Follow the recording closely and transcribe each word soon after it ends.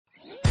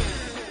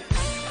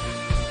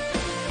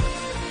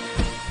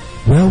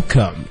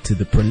Welcome to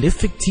the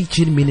prolific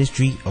teaching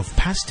ministry of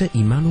Pastor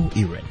Emmanuel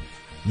Iren,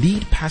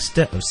 lead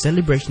pastor of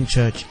Celebration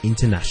Church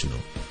International.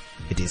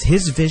 It is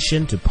his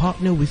vision to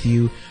partner with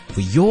you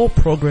for your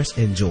progress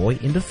and joy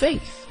in the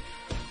faith.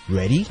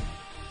 Ready,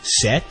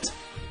 set,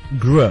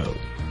 grow.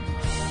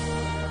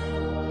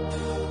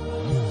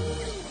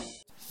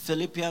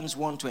 Philippians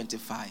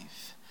 1:25.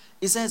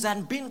 It says,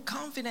 "And being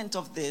confident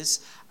of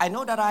this, I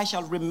know that I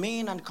shall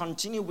remain and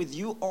continue with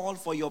you all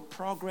for your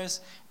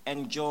progress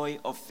and joy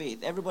of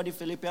faith." Everybody,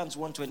 Philippians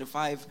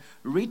 1:25.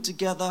 Read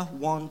together.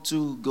 1,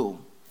 2,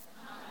 go.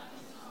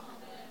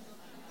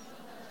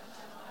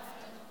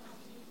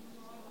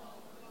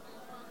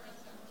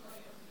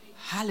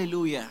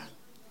 Hallelujah.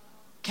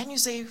 Can you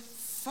say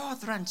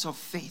furtherance of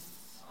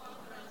faith?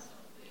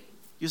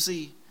 You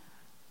see,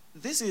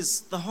 this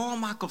is the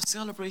hallmark of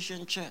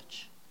Celebration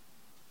Church.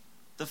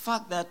 The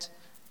fact that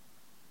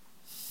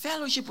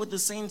fellowship with the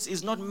saints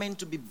is not meant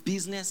to be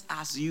business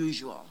as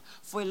usual.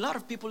 For a lot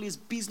of people, it's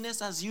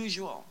business as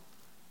usual.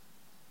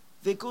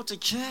 They go to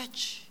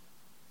church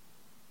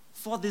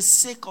for the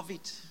sake of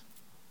it.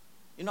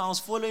 You know, I was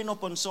following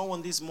up on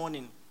someone this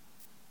morning,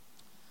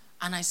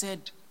 and I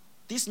said,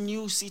 "This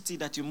new city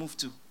that you moved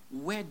to,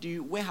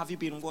 where have you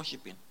been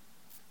worshiping?"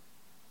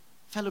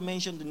 Fellow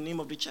mentioned the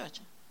name of the church,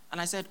 and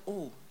I said,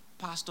 "Oh,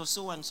 Pastor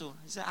so and so."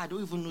 He said, "I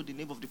don't even know the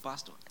name of the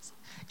pastor."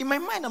 In my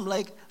mind, I'm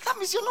like, that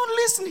means you're not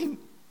listening.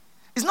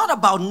 It's not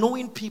about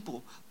knowing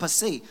people per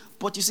se,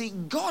 but you see,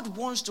 God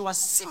wants to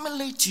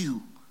assimilate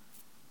you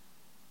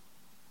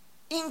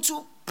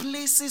into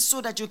places so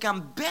that you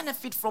can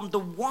benefit from the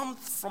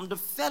warmth, from the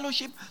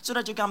fellowship, so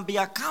that you can be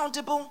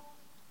accountable,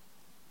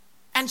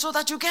 and so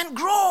that you can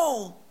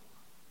grow.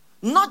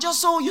 Not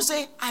just so you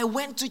say, "I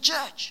went to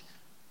church,"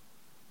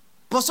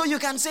 but so you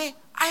can say,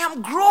 "I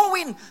am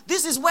growing.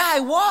 This is where I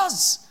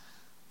was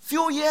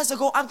few years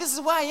ago, and this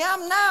is where I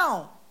am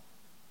now."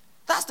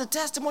 That's the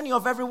testimony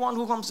of everyone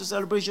who comes to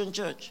Celebration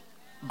Church.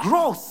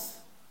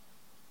 Growth.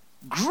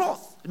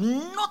 Growth.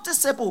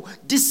 Noticeable,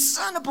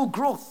 discernible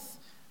growth.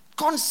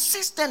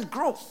 Consistent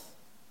growth.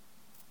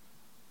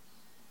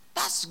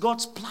 That's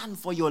God's plan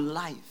for your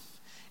life.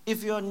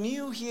 If you're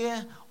new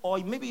here, or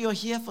maybe you're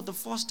here for the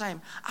first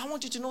time, I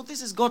want you to know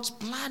this is God's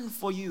plan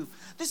for you.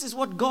 This is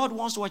what God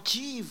wants to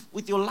achieve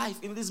with your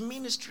life in this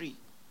ministry.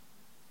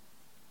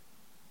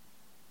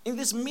 In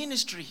this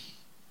ministry,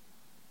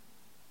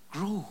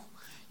 grow.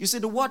 You see,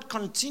 the word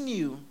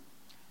 "continue"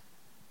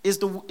 is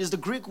the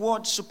Greek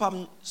word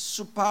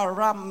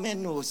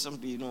 "suparameno."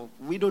 Something,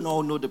 we don't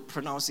all know the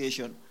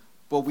pronunciation,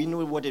 but we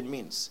know what it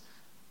means.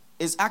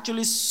 It's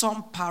actually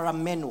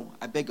 "parameno."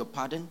 I beg your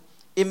pardon.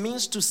 It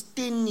means to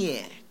stay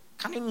near.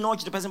 Can you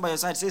nudge the person by your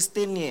side? Say,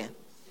 "Stay near."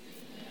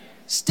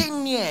 Stay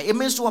near. It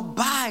means to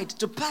abide,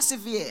 to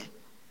persevere.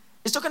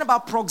 It's talking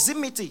about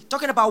proximity,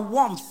 talking about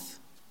warmth.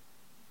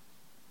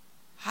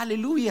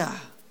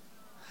 Hallelujah.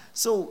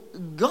 So,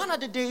 gone are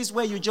the days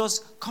where you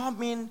just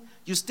come in,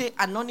 you stay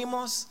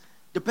anonymous,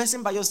 the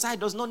person by your side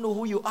does not know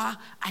who you are,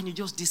 and you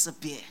just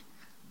disappear.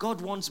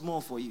 God wants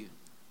more for you.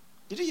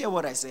 Did you hear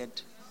what I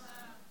said?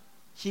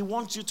 He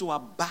wants you to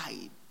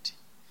abide.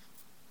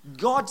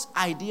 God's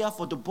idea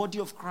for the body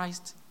of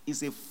Christ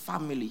is a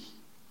family.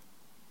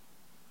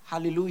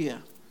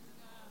 Hallelujah.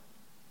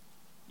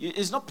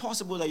 It's not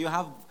possible that you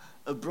have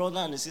a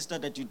brother and a sister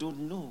that you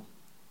don't know.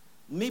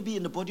 Maybe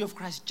in the body of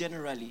Christ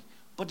generally,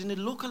 but in a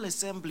local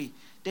assembly,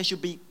 there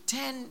should be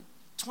 10,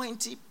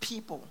 20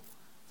 people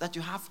that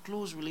you have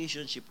close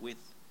relationship with.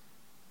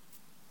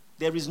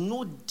 There is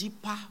no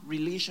deeper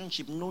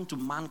relationship known to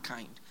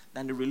mankind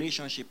than the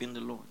relationship in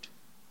the Lord.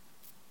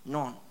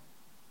 None.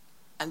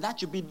 And that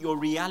should be your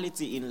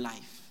reality in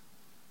life.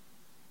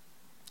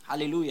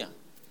 Hallelujah.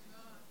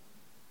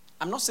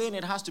 I'm not saying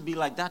it has to be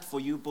like that for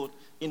you, but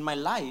in my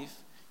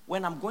life,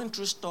 when I'm going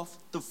through stuff,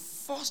 the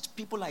first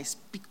people I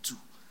speak to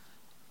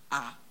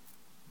are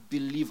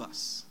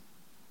believers.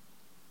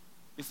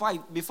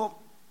 Before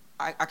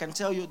I can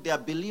tell you they are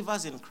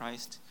believers in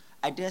Christ,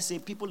 I dare say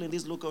people in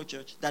this local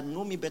church that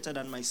know me better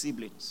than my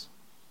siblings.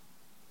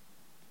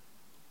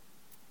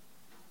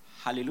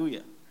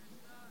 Hallelujah.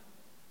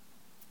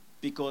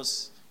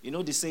 Because,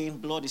 the saying,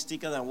 blood is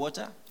thicker than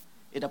water?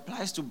 It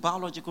applies to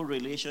biological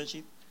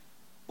relationship.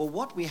 But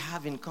what we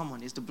have in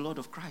common is the blood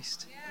of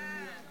Christ.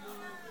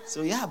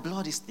 So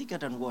blood is thicker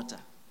than water.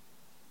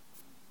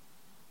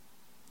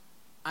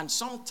 And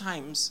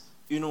sometimes,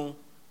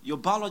 your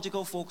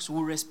biological folks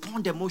will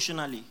respond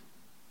emotionally.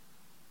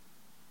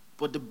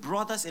 But the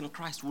brothers in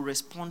Christ will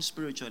respond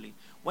spiritually.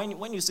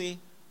 When you say,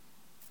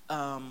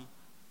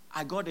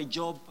 "I got a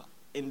job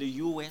in the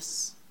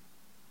US,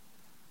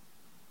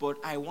 but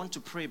I want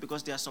to pray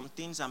because there are some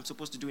things I'm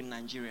supposed to do in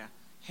Nigeria.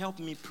 Help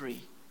me pray.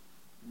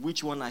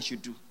 Which one I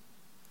should do?"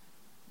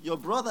 Your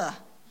brother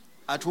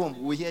at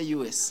home will hear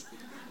US.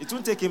 It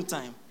won't take him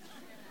time.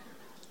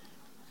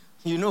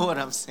 You know what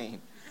I'm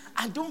saying?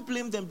 I don't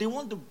blame them. They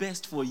want the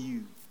best for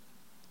you.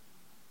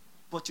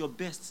 But your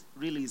best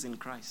really is in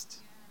Christ.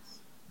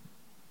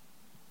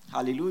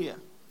 Hallelujah.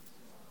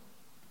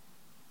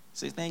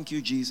 Say, "Thank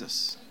you,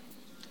 Jesus."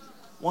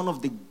 One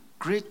of the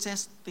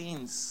greatest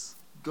things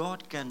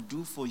God can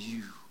do for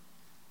you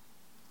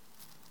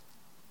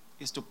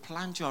is to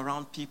plant you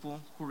around people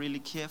who really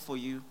care for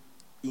you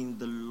in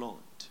the Lord.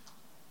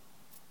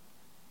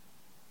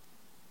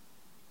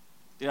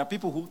 There are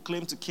people who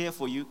claim to care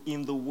for you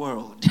in the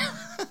world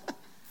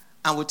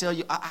and will tell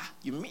you,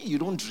 you mean you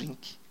don't drink?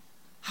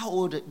 How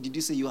old did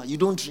you say you are? You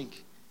don't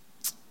drink.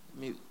 Let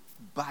me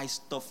buy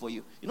stuff for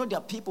you. You know, there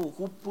are people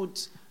who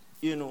put,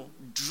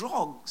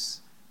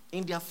 drugs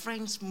in their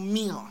friend's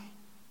meal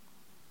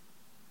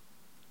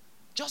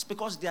just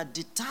because they are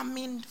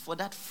determined for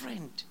that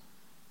friend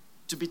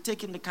to be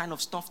taking the kind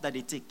of stuff that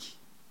they take.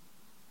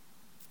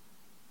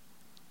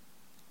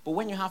 But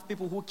when you have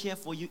people who care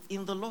for you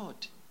in the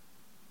Lord,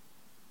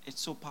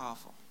 it's so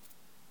powerful.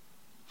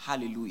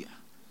 Hallelujah.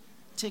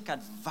 Take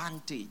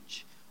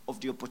advantage of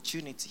the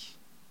opportunity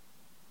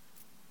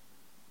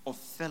of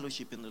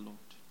fellowship in the Lord.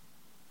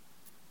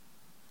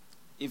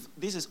 If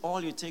this is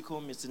all you take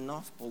home, it's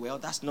enough. But well,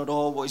 that's not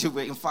all what you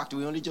were. In fact,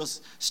 we only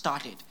just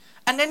started.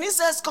 And then he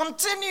says,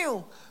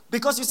 continue.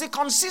 Because you see,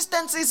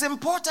 consistency is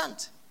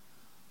important.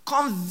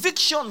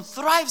 Conviction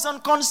thrives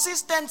on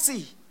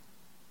consistency.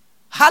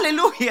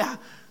 Hallelujah.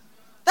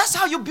 That's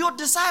how you build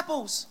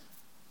disciples.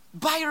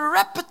 By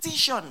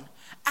repetition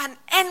and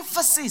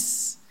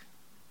emphasis.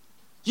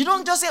 You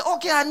don't just say,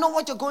 okay, I know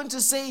what you're going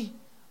to say.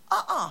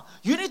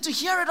 You need to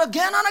hear it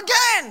again and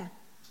again.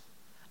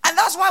 And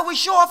that's why we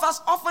show up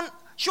as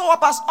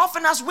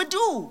often as we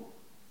do.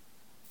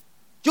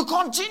 You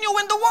continue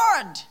in the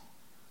word.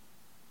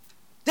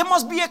 There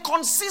must be a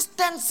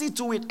consistency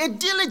to it, a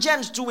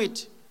diligence to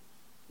it,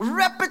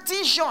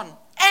 repetition,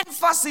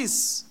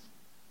 emphasis.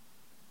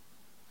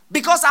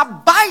 Because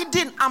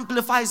abiding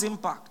amplifies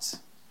impact.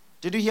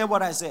 Did you hear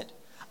what I said?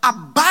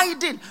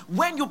 Abiding,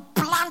 when you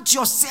plant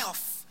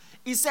yourself,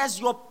 it says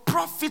your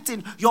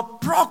profiting, your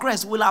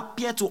progress will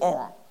appear to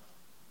all.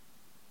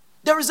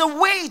 There is a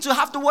way to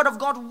have the word of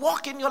God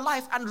work in your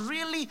life and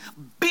really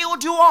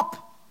build you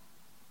up.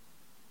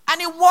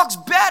 And it works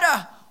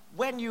better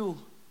when you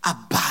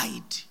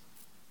abide.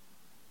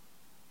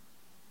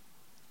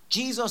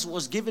 Jesus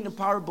was given a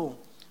parable,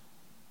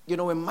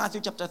 in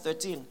Matthew chapter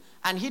 13.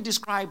 And he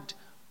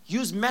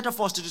used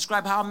metaphors to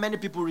describe how many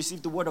people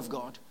receive the word of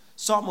God.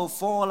 Some will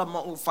fall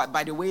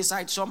by the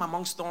wayside, some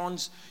amongst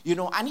thorns,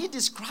 And he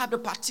described a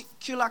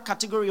particular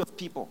category of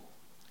people.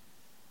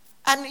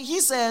 And he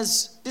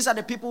says, these are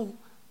the people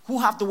who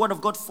have the word of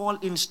God fall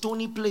in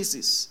stony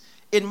places.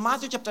 In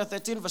Matthew chapter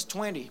 13, verse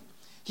 20,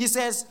 he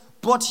says,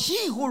 but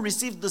he who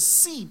received the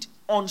seed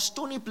on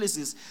stony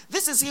places,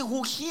 this is he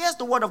who hears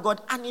the word of God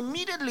and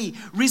immediately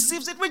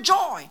receives it with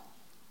joy.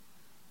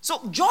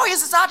 So joy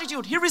is his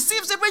attitude. He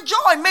receives it with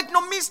joy. Make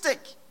no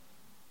mistake.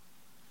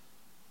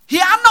 He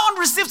anon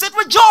receives it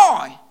with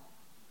joy.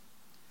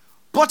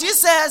 But he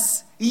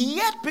says,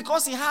 yet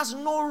because he has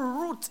no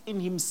root in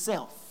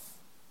himself.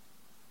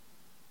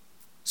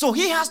 So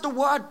he has the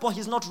word, but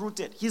he's not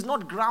rooted. He's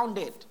not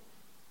grounded.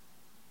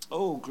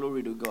 Oh,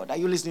 glory to God. Are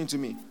you listening to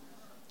me?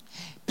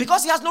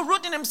 Because he has no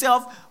root in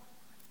himself,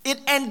 it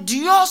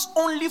endures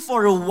only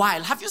for a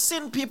while. Have you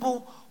seen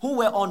people who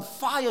were on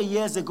fire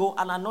years ago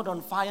and are not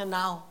on fire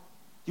now?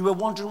 You were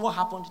wondering what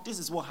happened? This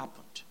is what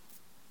happened.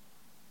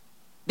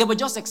 They were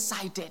just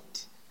excited,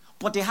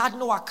 but they had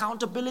no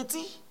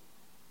accountability.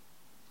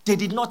 They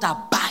did not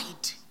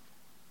abide.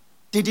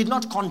 They did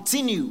not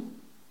continue.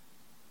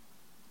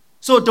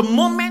 So the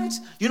moment,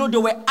 they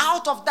were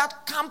out of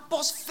that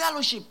campus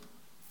fellowship,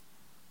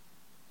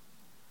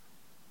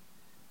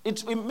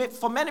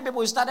 for many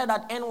people, it started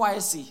at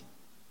NYSC.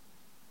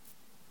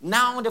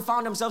 Now they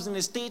found themselves in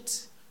a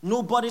state,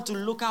 nobody to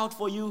look out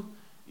for you,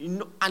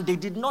 and they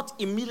did not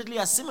immediately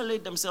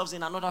assimilate themselves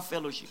in another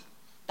fellowship.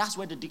 That's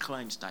where the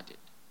decline started.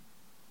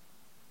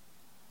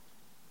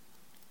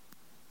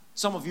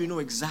 Some of you know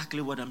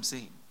exactly what I'm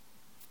saying.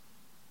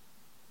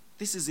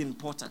 This is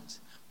important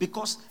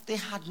because they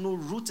had no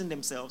root in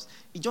themselves.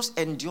 It just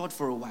endured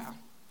for a while.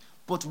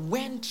 But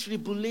when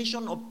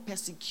tribulation or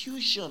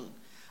persecution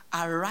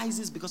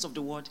arises because of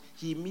the word,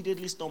 he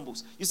immediately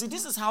stumbles. You see,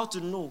 this is how to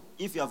know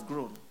if you have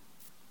grown.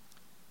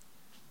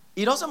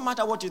 It doesn't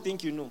matter what you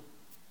think you know.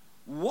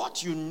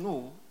 What you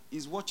know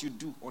is what you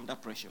do under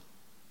pressure.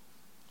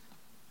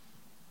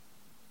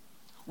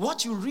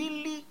 What you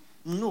really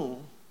know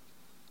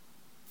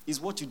is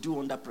what you do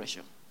under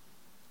pressure.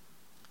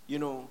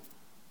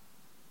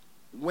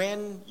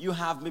 When you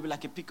have maybe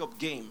like a pickup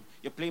game,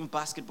 you're playing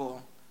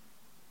basketball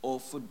or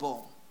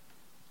football,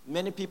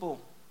 many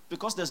people,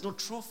 because there's no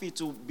trophy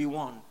to be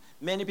won,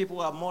 many people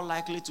are more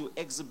likely to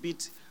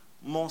exhibit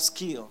more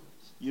skill.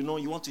 You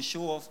want to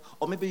show off,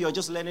 or maybe you're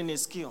just learning a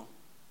skill.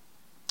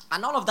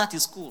 And all of that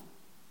is cool.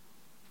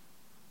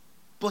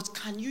 But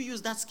can you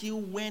use that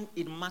skill when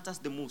it matters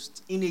the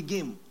most in a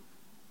game?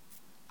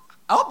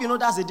 I hope you know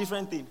that's a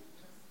different thing.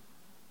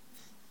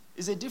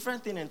 It's a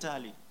different thing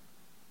entirely.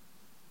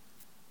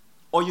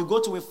 Or you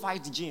go to a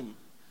fight gym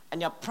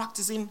and you're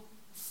practicing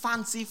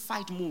fancy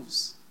fight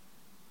moves.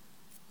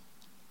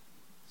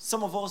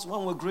 Some of us, when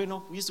we were growing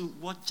up, we used to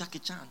watch Jackie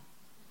Chan.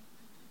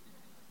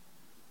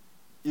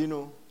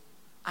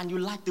 and you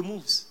like the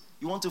moves.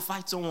 You want to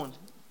fight someone,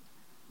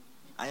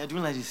 and you're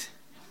doing like this.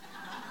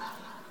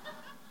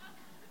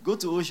 Go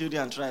to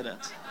Oshodi and try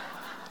that.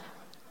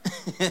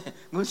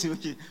 Go to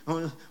Oshodi,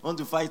 want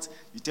to fight,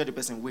 you tell the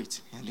person,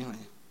 wait.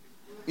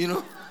 You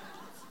know?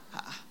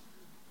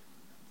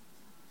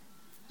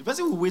 The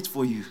person will wait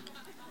for you.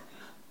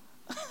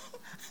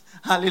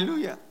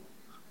 Hallelujah.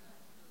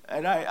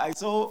 And I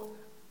saw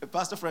a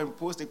pastor friend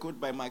post a quote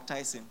by Mike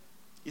Tyson.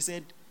 He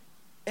said,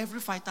 every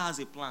fighter has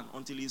a plan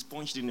until he's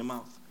punched in the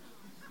mouth.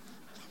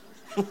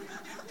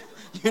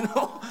 You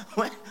know,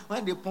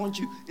 when they punch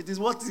you, it is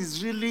what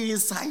is really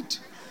inside.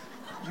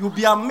 You'll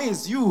be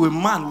amazed. You, a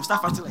man, will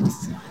start fighting like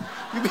this.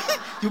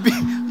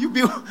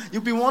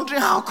 You'll be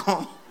wondering how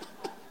come.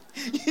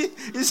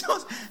 It's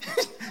just,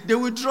 they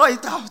will draw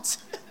it out.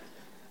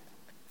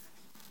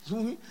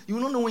 You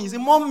don't know when you say,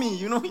 mommy,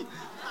 you know.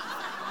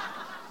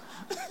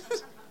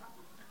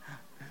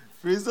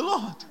 Praise the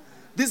Lord.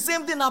 The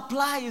same thing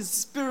applies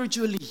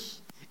spiritually.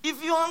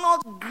 If you are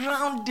not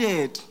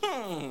grounded,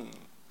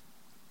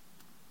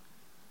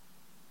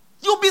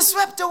 you'll be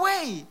swept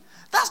away.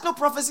 That's no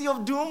prophecy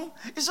of doom.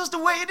 It's just the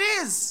way it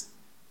is.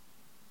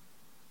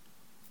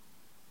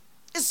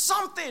 It's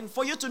something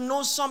for you to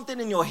know something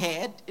in your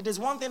head. It is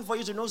one thing for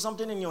you to know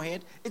something in your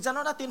head. It's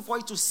another thing for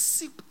it to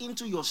seep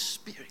into your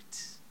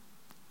spirit,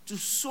 to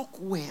soak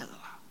well,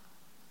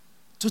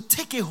 to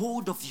take a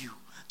hold of you,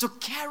 to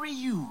carry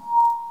you.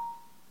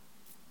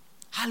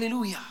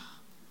 Hallelujah.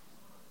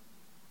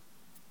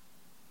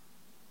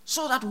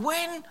 So that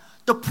when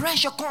the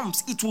pressure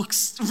comes, it will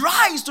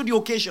rise to the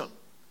occasion.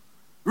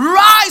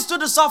 Rise to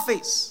the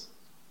surface.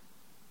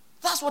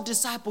 That's what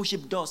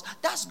discipleship does.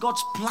 That's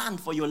God's plan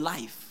for your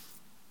life.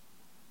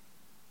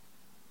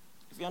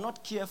 If you are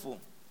not careful,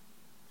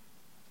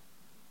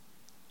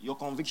 your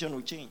conviction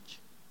will change.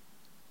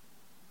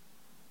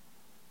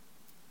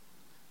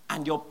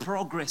 And your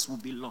progress will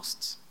be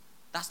lost.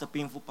 That's the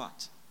painful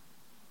part.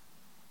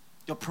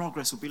 Your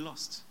progress will be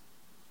lost.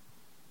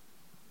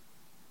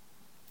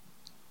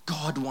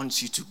 God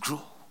wants you to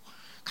grow.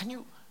 Can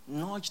you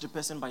nudge the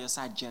person by your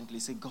side gently?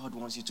 Say, God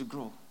wants you to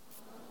grow.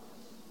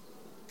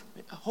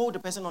 Hold the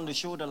person on the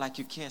shoulder like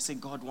you care. Say,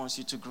 God wants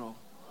you to grow.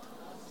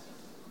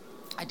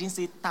 I didn't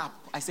say tap.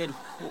 I said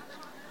hold.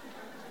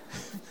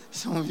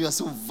 Some of you are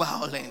so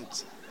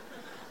violent.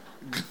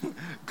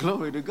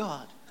 Glory to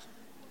God.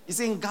 You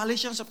see, in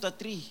Galatians chapter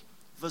 3,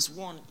 verse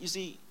 1, you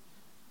see,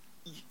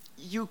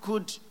 you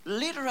could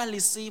literally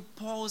see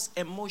Paul's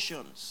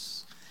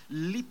emotions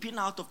leaping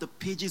out of the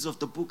pages of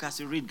the book as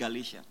you read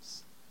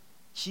Galatians.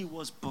 He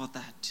was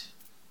bothered.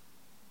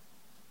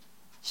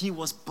 He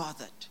was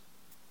bothered.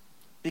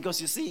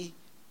 Because you see,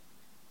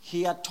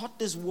 he had taught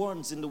these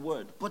words in the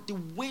word, but the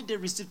way they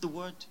received the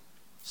word,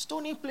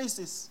 stony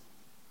places.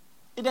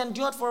 It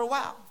endured for a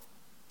while.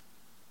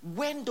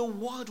 When the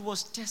word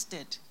was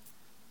tested,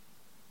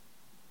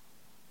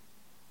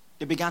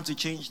 they began to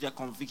change their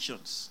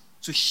convictions,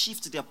 to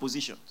shift their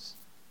positions.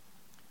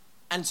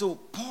 And so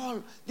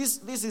Paul,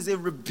 this is a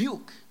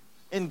rebuke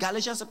in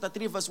Galatians chapter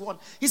 3 verse 1.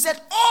 He said,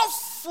 "Oh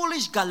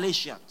foolish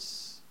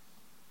Galatians,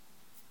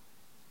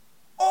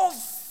 oh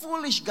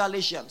foolish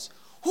Galatians,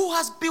 who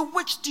has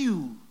bewitched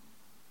you?"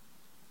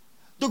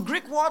 The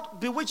Greek word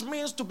bewitch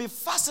means to be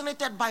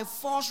fascinated by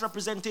false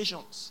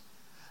representations.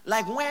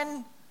 Like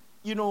when,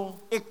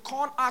 a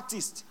con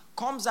artist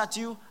comes at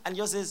you and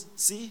just says,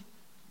 "See,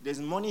 there's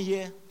money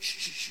here."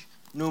 Shh,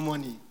 no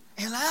money.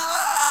 And you're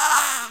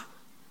like,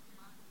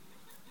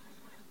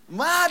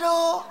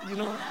 Mado,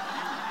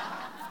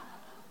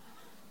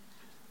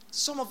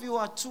 Some of you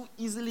are too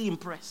easily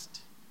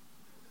impressed.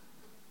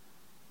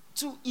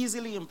 Too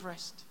easily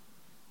impressed.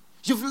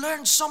 You've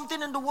learned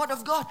something in the Word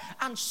of God,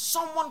 and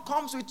someone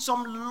comes with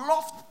some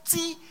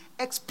lofty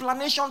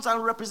explanations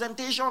and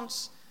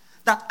representations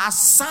that are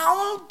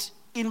sound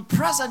in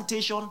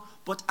presentation,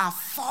 but are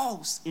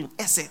false in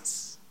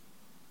essence.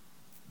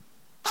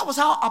 That was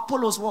how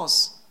Apollos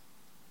was.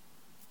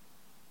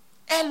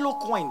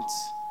 Eloquent,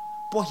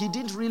 but he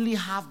didn't really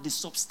have the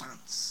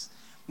substance.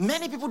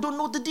 Many people don't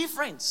know the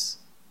difference.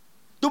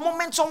 The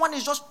moment someone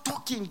is just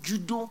talking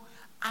judo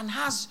and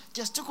has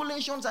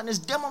gesticulations and is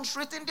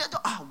demonstrating,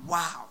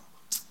 wow.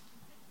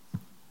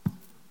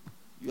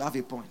 You have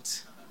a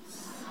point.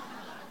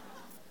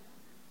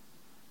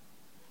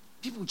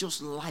 People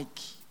just like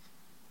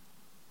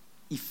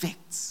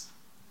effects.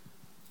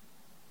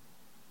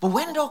 But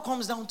when it all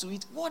comes down to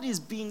it, what is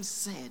being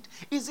said?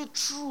 Is it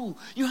true?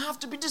 You have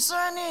to be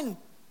discerning.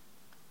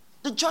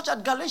 The church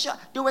at Galatia,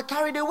 they were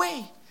carried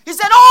away. He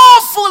said,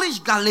 "Oh, foolish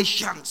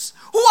Galatians,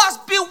 who has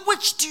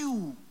bewitched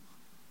you?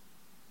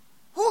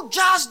 Who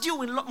jazzed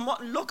you in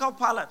local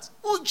parlance?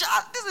 Who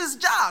jazzed? This is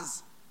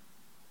jazz.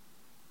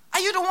 Are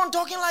you the one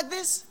talking like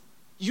this?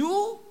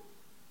 You?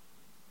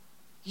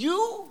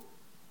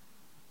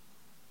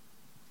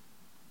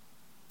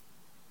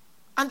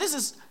 And this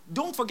is,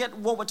 don't forget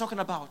what we're talking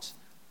about.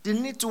 The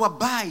need to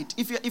abide.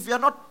 If you're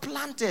not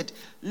planted,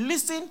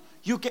 listen,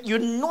 you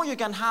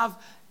can have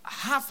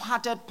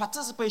half-hearted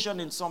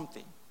participation in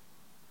something.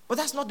 But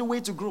that's not the way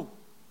to grow.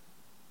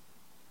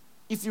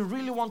 if you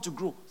really want to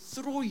grow,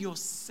 throw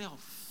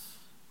yourself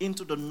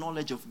into the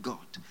knowledge of God.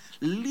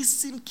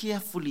 Listen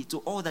carefully to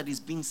all that is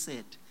being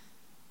said.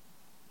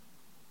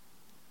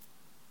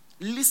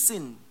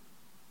 Listen.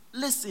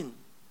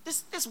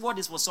 This word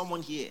is for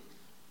someone here.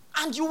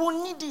 And you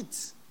will need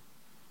it.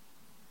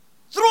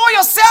 Throw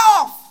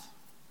yourself.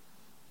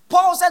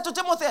 Paul said to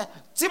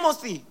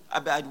Timothy,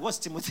 what's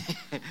Timothy?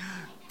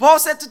 Paul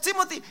said to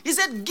Timothy, he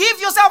said, give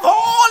yourself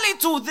wholly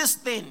to this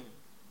thing.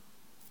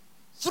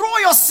 Throw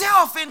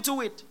yourself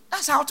into it.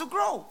 That's how to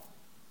grow.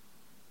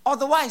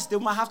 Otherwise, they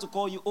might have to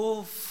call you,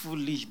 oh,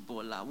 foolish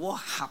Bola. What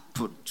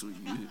happened to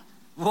you?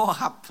 What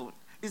happened?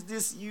 Is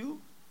this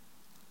you?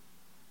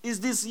 Is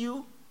this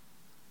you?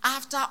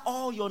 After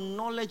all your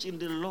knowledge in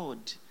the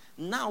Lord,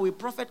 now a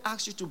prophet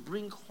asks you to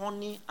bring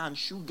honey and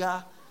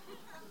sugar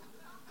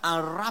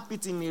and wrap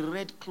it in a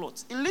red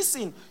cloth.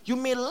 Listen, you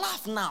may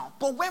laugh now,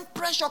 but when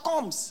pressure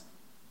comes,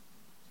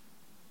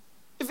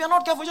 if you're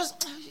not careful,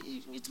 just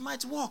it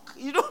might work.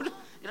 You know,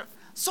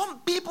 some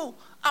people,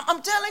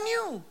 I'm telling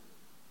you,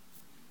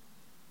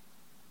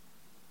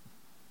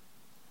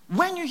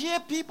 when you hear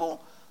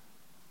people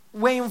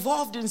were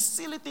involved in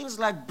silly things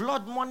like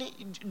blood money,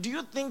 do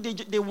you think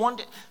they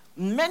wanted?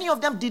 Many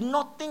of them did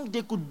not think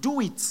they could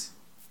do it.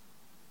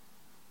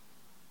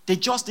 They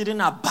just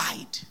didn't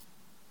abide.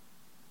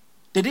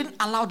 They didn't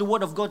allow the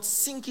word of God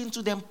sink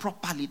into them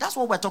properly. That's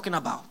what we're talking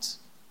about.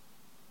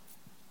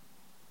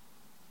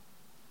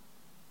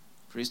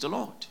 Praise the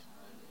Lord.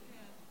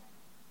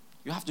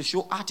 You have to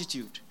show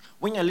attitude.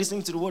 When you're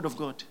listening to the word of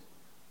God,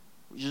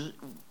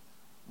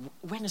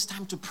 when it's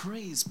time to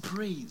praise,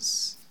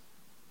 praise.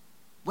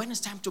 When it's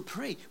time to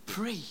pray,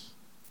 pray.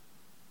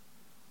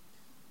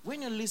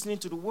 When you're listening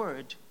to the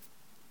word,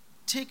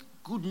 take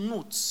good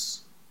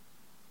notes.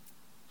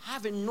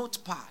 Have a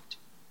notepad.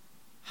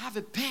 Have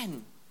a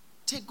pen.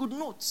 Take good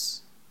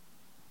notes.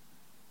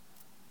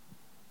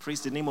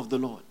 Praise the name of the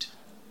Lord.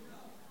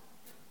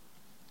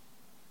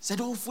 Said,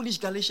 oh, foolish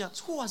Galatians,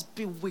 who has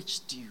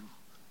bewitched you?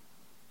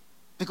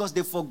 Because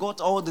they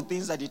forgot all the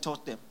things that he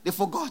taught them. They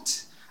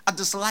forgot at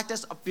the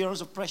slightest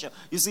appearance of pressure.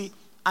 You see,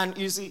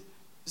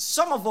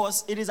 some of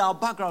us, it is our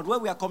background, where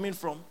we are coming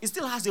from. It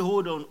still has a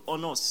hold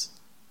on us.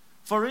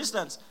 For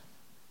instance,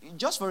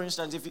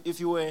 if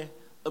you were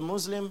a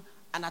Muslim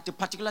and at a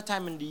particular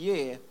time in the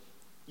year,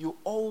 you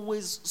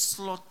always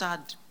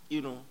slaughtered,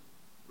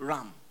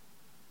 ram.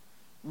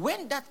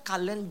 When that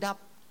calendar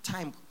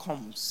time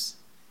comes,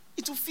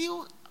 it will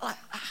feel like,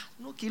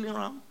 no killing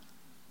ram.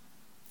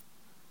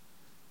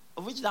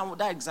 Of which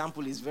that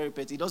example is very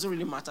petty. It doesn't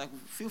really matter.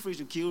 Feel free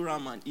to kill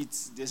ram and eat.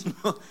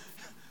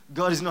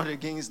 God is not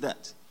against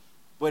that.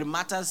 But it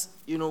matters,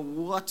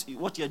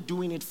 what you're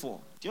doing it for.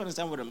 Do you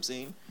understand what I'm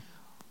saying?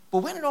 But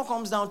when it all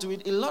comes down to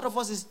it, a lot of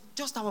us is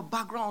just our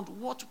background,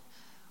 what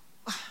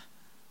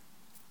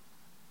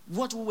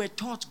we were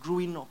taught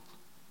growing up.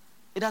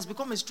 It has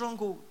become a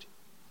stronghold.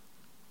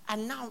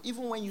 And now,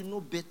 even when you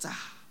know better,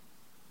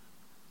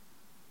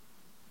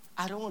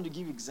 I don't want to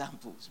give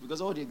examples, because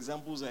all the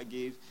examples I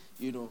gave,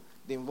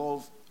 they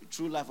involve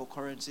true life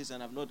occurrences,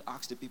 and I've not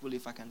asked the people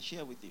if I can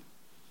share with you.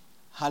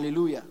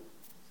 Hallelujah.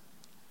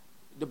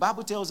 The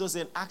Bible tells us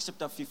in Acts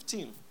chapter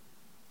 15,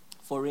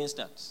 for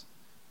instance,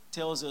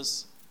 tells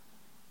us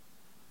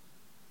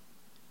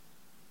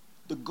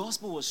the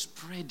gospel was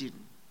spreading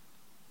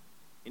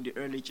in the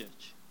early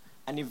church.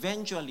 And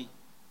eventually,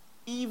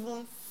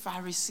 even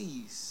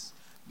Pharisees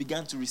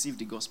began to receive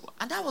the gospel.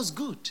 And that was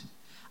good.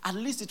 At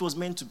least it was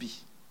meant to be.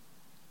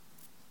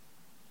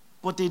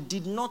 But they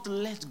did not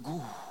let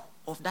go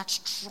of that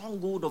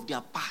stronghold of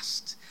their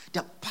past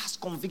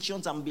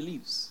convictions and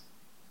beliefs.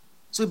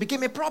 So it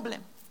became a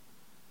problem.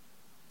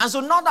 And so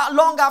not that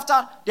long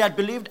after they had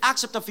believed,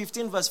 Acts chapter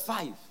 15 verse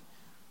 5,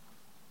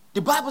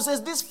 the Bible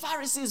says these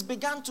Pharisees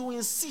began to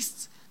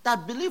insist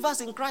that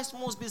believers in Christ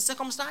must be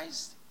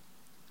circumcised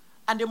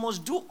and they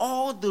must do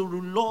all the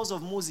laws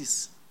of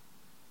Moses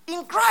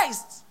in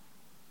Christ.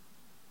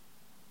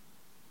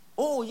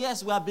 Oh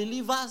yes, we are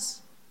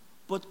believers,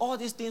 but all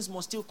these things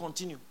must still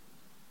continue.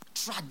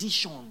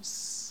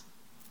 Traditions.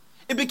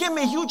 It became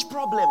a huge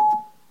problem.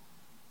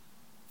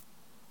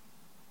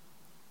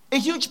 A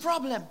huge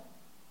problem.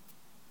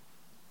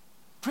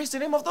 Praise the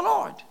name of the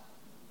Lord.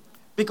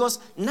 Because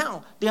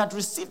now they had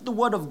received the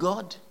word of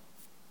God,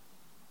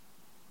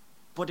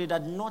 but it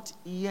had not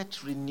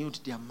yet renewed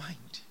their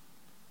mind.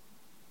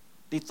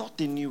 They thought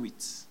they knew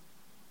it.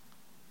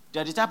 They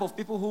are the type of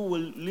people who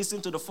will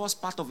listen to the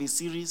first part of a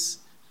series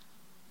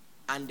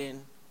and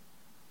then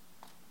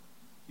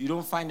you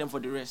don't find them for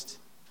the rest.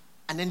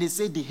 And then they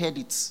say they heard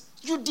it.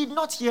 You did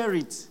not hear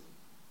it.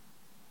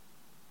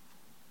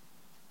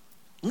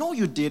 No,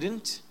 you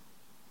didn't.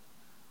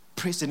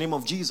 Praise the name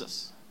of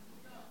Jesus.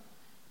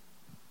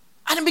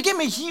 And it became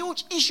a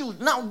huge issue.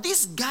 Now,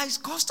 these guys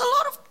caused a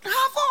lot of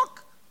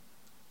havoc.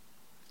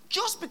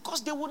 Just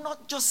because they would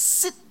not just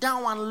sit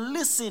down and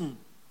listen.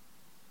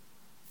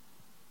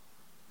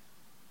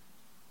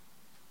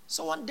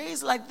 So on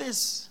days like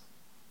this,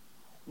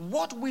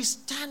 what we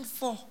stand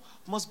for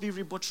must be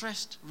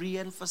rebuttressed,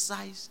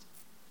 re-emphasized.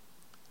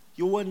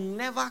 you will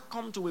never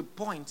come to a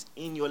point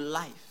in your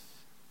life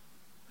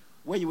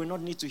where you will not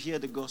need to hear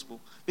the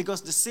gospel.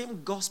 Because the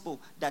same gospel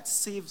that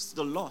saves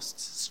the lost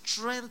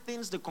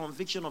strengthens the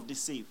conviction of the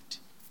saved.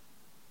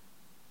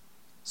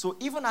 So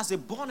even as a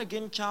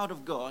born-again child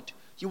of God,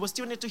 you will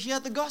still need to hear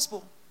the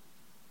gospel.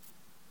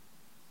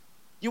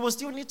 You will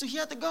still need to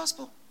hear the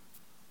gospel.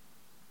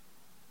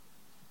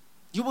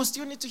 You will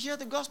still need to hear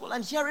the gospel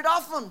and hear it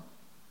often.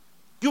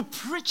 You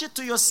preach it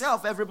to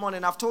yourself every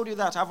morning. I've told you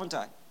that, haven't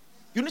I?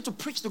 You need to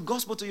preach the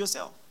gospel to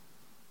yourself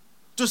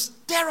to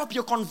stir up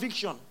your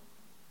conviction.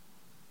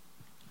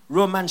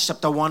 Romans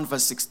chapter 1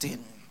 verse 16.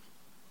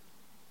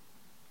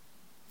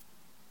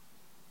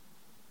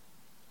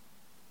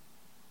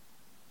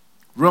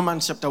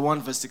 Romans chapter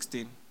 1 verse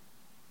 16.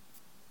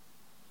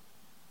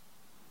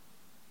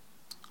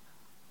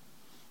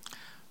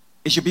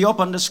 It should be up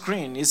on the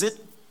screen, is it?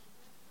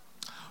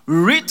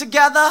 Read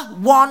together.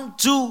 1,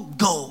 2,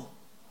 go.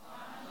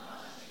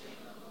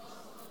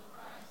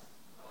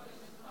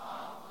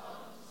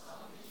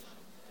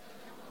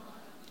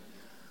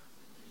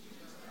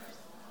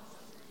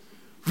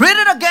 Read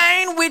it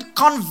again with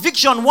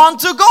conviction. 1,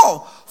 2,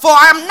 go. For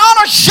I am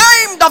not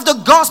ashamed of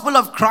the gospel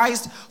of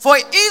Christ, for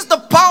it is the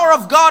power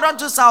of God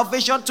unto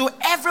salvation to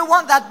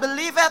everyone that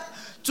believeth,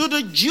 to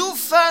the Jew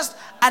first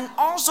and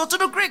also to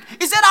the Greek.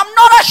 He said, I'm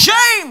not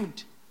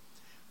ashamed.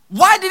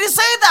 Why did he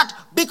say that?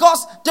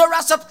 Because there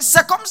are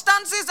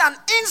circumstances and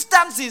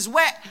instances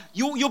where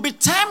you'll be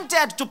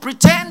tempted to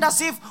pretend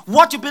as if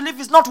what you believe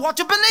is not what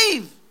you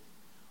believe.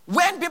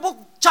 When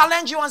people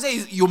challenge you and say,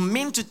 you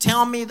mean to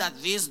tell me that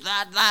this,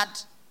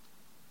 that?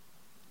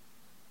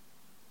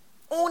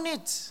 Own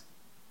it.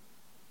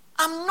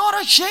 I'm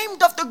not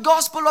ashamed of the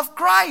gospel of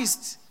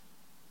Christ.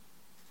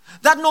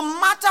 That no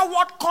matter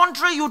what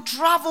country you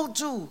travel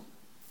to,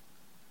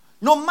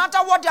 no matter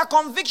what their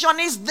conviction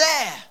is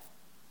there,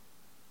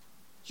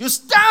 you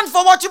stand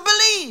for what you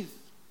believe.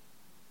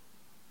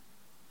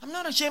 I'm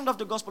not ashamed of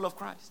the gospel of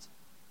Christ.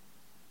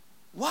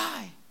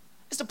 Why?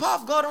 It's the power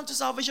of God unto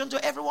salvation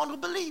to everyone who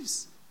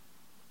believes.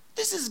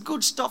 This is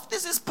good stuff.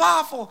 This is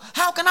powerful.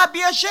 How can I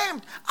be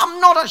ashamed?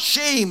 I'm not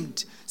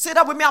ashamed. Say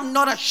that with me. I'm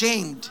not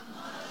ashamed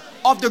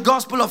of the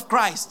gospel of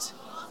Christ.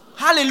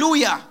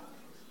 Hallelujah.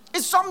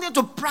 It's something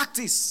to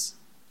practice.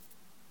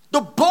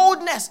 The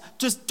boldness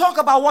to talk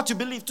about what you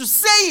believe, to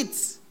say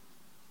it.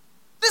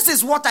 This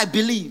is what I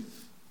believe.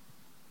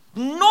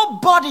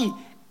 Nobody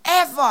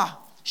ever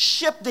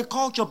shaped the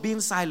culture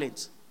being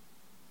silent.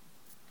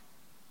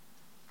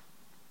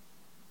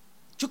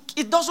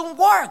 It doesn't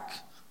work.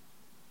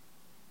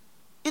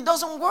 It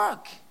doesn't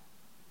work.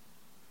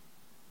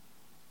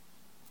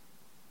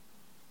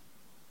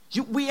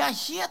 We are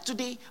here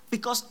today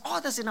because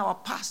others in our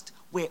past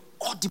were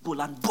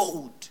audible and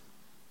bold.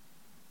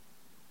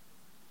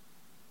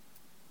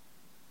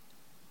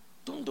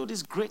 Don't do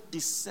this great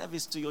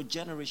disservice to your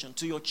generation,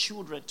 to your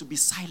children, to be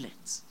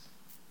silent.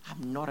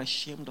 I'm not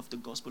ashamed of the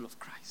gospel of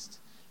Christ.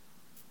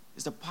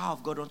 It's the power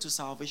of God unto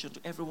salvation to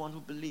everyone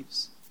who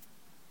believes.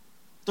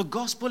 The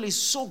gospel is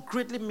so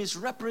greatly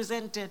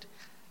misrepresented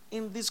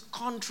in this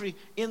country,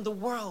 in the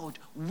world.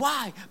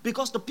 Why?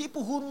 Because the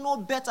people who know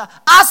better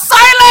are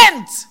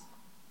silent.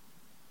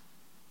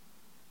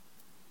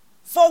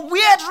 For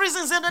weird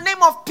reasons, in the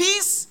name of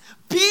peace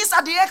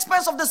at the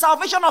expense of the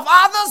salvation of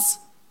others.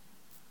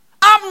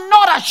 I'm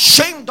not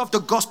ashamed of the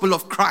gospel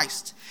of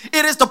Christ.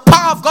 It is the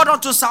power of God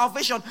unto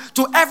salvation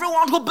to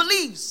everyone who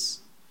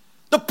believes.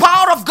 The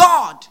power of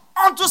God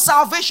unto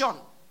salvation.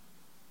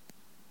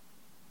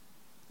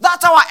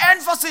 That's our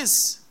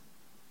emphasis.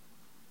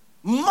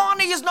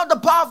 Money is not the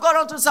power of God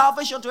unto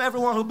salvation to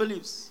everyone who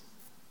believes.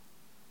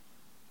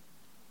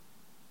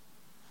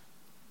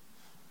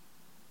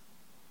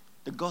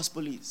 The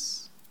gospel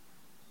is.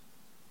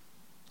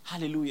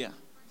 Hallelujah.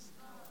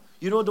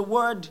 You know, the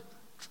word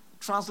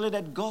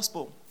translated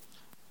gospel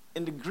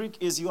in the Greek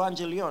is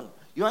euangelion.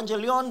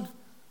 Euangelion,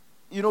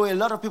 you know, a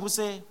lot of people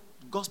say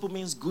gospel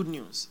means good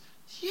news.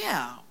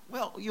 Yeah,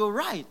 well, you're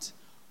right.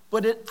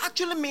 But it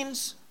actually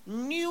means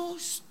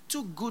news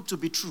too good to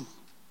be true.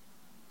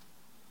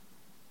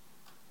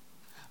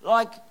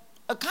 Like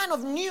a kind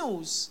of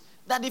news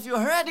that if you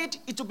heard it,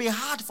 it would be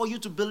hard for you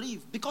to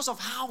believe because of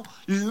how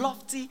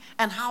lofty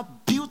and how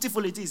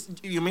beautiful it is.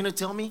 You mean to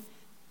tell me,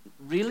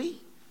 really?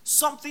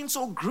 Something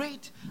so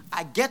great,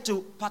 I get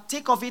to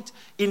partake of it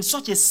in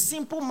such a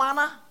simple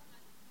manner?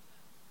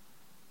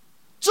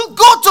 Too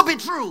good to be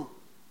true.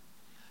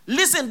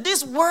 Listen,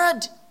 this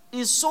word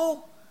is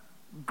so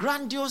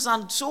grandiose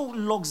and so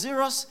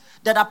luxurious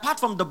that apart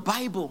from the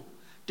Bible,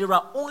 there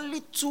are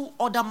only 2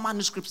 other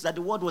manuscripts that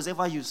the word was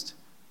ever used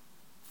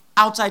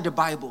outside the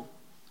Bible.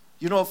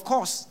 You know, of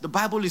course, the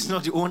Bible is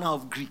not the owner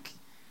of Greek.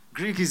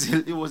 Greek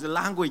was a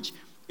language,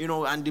 you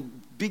know, and the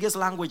biggest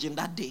language in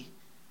that day.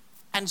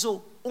 And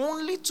so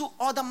only 2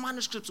 other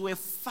manuscripts were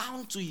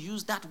found to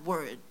use that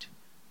word.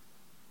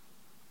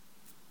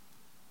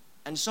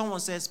 And someone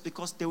says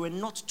because there were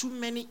not too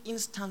many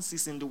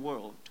instances in the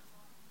world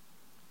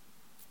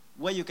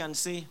where you can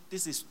say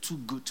this is too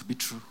good to be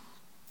true.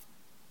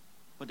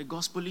 But the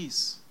gospel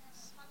is.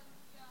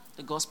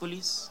 the gospel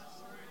is?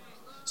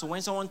 So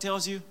when someone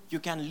tells you you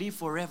can live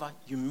forever,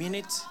 you mean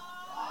it?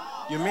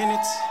 You mean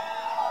it?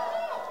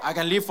 I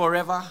can live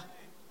forever.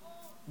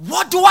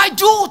 What do I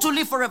do to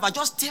live forever?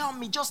 Just tell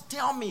me, just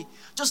tell me,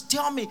 just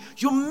tell me.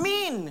 You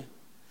mean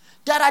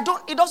that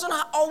it doesn't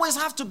always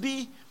have to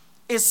be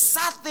a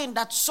sad thing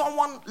that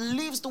someone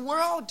leaves the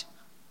world.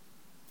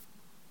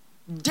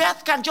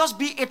 Death can just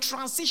be a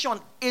transition,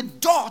 a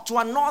door to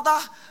another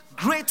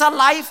greater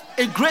life,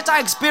 a greater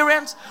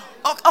experience.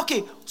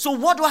 Okay, so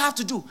what do I have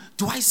to do?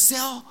 Do I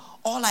sell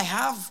all I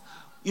have?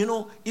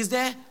 Is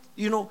there,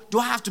 do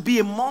I have to be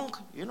a monk?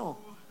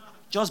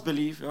 Just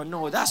believe.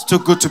 No, that's too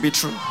good to be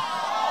true.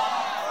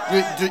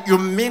 You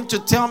mean to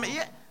tell me?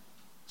 Yeah.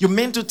 You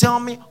mean to tell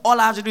me all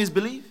I have to do is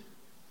believe?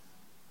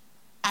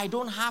 I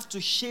don't have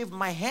to shave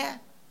my hair.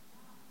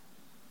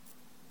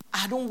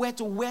 I don't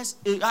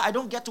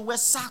get to wear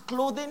sack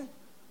clothing.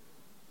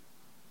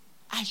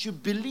 I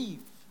should believe.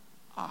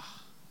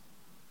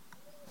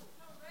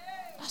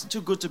 That's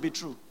too good to be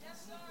true.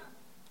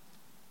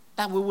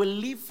 That we will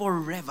live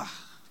forever.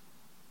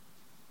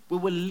 We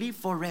will live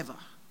forever.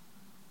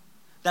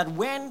 That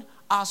when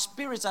our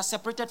spirits are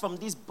separated from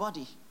this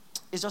body,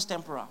 it's just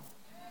temporal.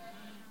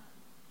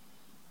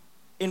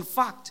 In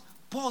fact,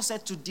 Paul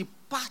said to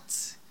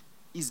depart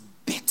is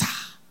better.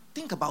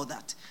 Think about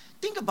that.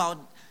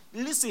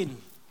 Listen,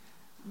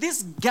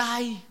 this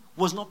guy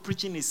was not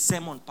preaching a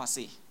sermon per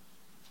se.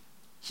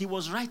 He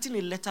was writing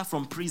a letter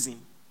from prison.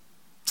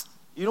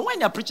 When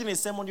you're preaching a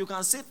sermon, you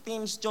can say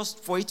things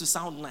just for it to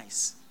sound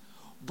nice.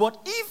 But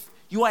if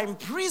you are in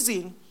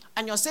prison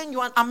and you're saying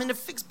I'm in a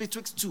fix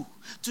betwixt two,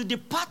 to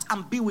depart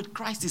and be with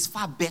Christ is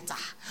far better.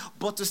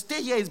 But to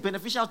stay here is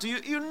beneficial to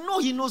you.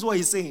 He knows what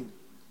he's saying.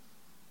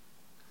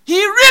 He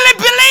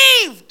really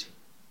believed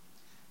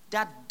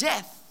that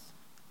death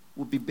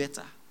would be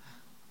better.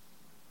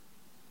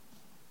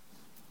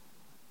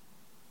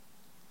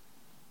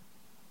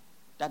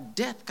 That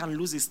death can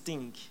lose its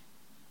sting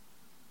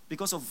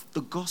because of the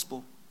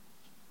gospel.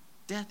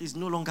 Death is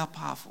no longer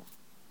powerful.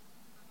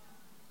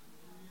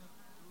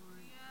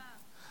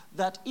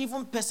 That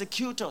even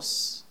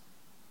persecutors,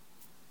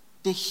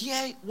 they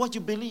hear what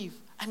you believe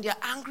and they're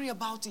angry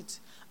about it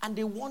and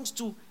they want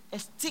to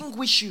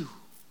extinguish you,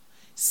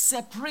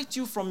 separate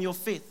you from your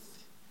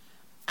faith,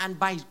 and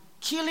by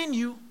killing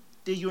you,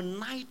 they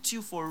unite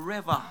you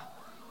forever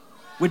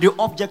with the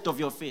object of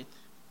your faith.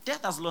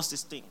 Death has lost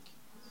its sting.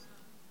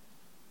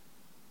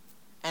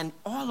 And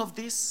all of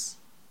this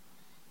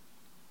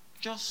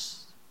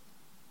just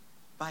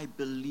by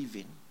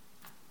believing.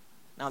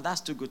 Now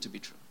that's too good to be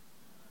true.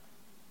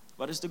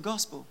 But it's the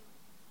gospel.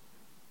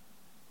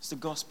 It's the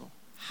gospel.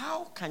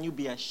 How can you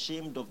be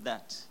ashamed of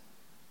that?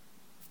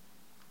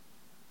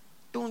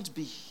 Don't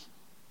be.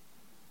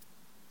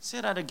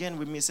 Say that again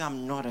with me. Say,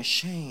 I'm not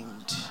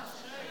ashamed.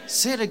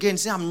 Say it again.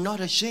 Say, I'm not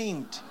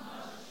ashamed.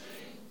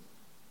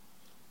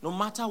 No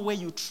matter where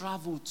you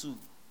travel to,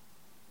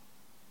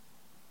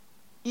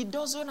 it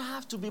doesn't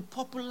have to be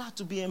popular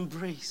to be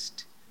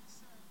embraced.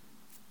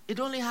 It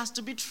only has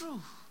to be true.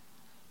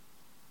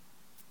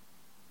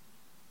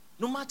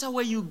 No matter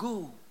where you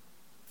go.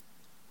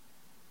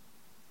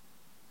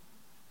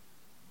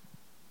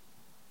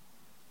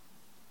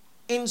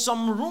 In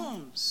some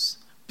rooms,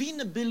 being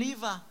a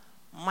believer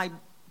might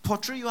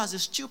portray you as a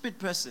stupid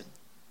person.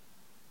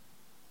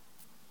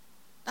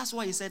 That's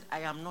why he said,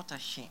 I am not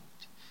ashamed.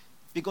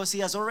 Because he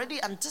has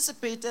already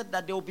anticipated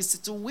that there will be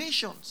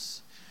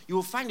situations you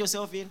will find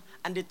yourself in,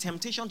 and the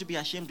temptation to be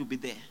ashamed will be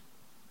there.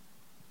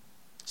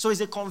 So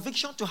it's a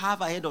conviction to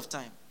have ahead of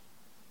time.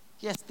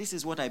 Yes, this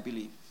is what I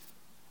believe.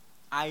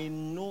 I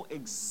know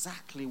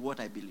exactly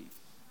what I believe.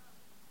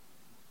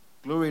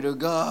 Glory to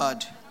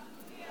God.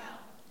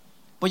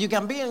 But you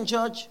can be in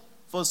church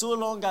for so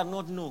long and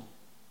not know.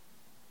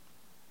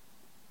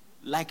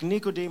 Like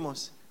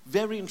Nicodemus.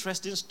 Very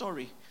interesting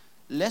story.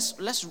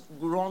 Let's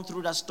run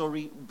through that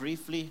story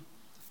briefly.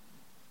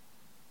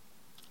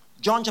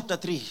 John chapter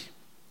 3.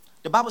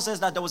 The Bible says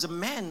that there was a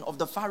man of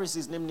the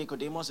Pharisees named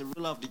Nicodemus, a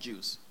ruler of the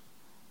Jews.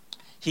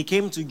 He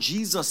came to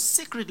Jesus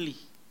secretly. He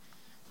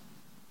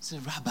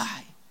said,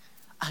 Rabbi,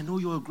 I know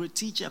you're a great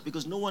teacher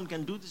because no one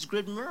can do these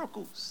great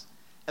miracles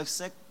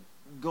except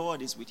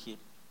God is with him.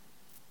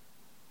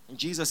 And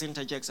Jesus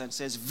interjects and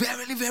says,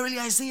 verily, verily,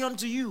 I say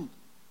unto you,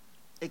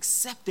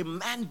 except a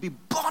man be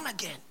born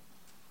again,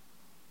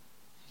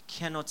 he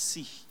cannot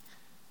see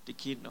the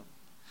kingdom.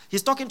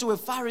 He's talking to a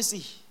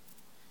Pharisee,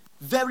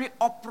 very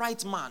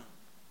upright man.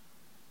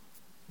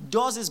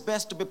 Does his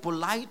best to be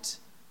polite,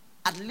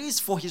 at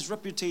least for his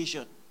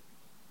reputation.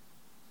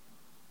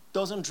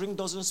 Doesn't drink,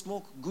 doesn't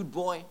smoke, good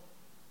boy.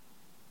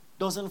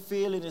 Doesn't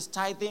fail in his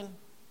tithing.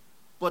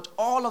 But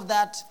all of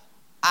that,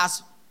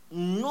 as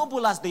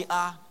noble as they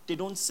are, they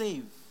don't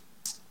save.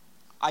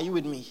 Are you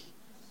with me?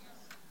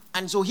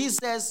 And so he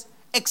says,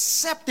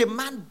 except a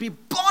man be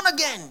born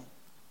again,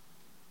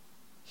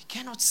 he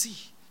cannot see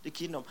the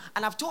kingdom.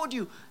 And I've told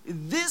you,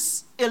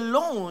 this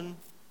alone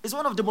is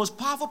one of the most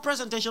powerful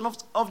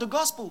presentations of the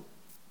gospel.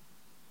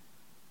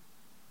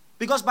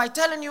 Because by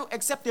telling you,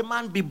 except a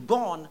man be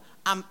born,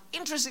 I'm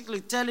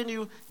intrinsically telling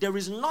you there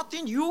is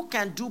nothing you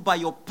can do by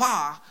your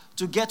power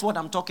to get what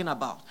I'm talking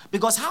about.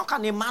 Because how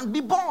can a man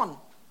be born?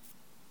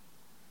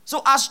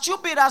 So as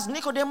stupid as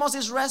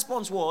Nicodemus'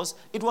 response was,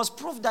 it was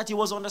proof that he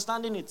was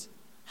understanding it.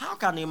 How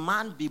can a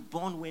man be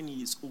born when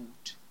he is old?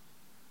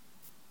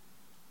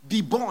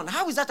 Be born.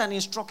 How is that an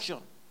instruction?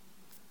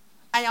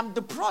 I am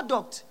the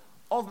product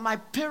of my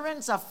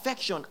parents'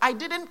 affection. I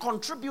didn't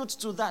contribute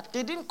to that.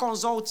 They didn't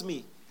consult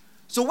me.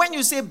 So when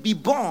you say be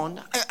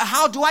born,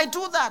 how do I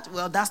do that?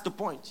 Well, that's the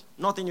point.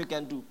 Nothing you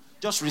can do.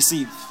 Just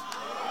receive.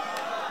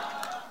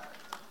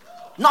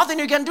 Nothing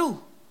you can do.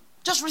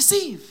 Just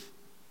receive.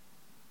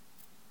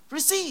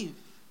 Receive.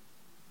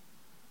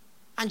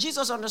 And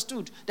Jesus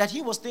understood that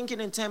he was thinking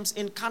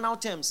in carnal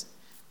terms,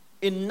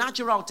 in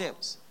natural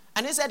terms.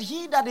 And he said,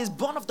 he that is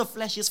born of the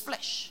flesh is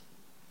flesh.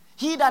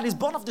 He that is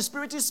born of the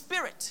spirit is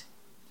spirit.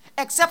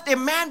 Except a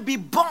man be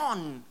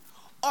born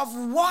of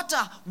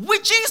water,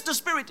 which is the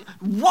spirit.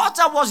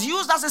 Water was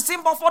used as a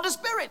symbol for the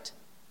spirit.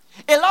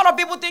 A lot of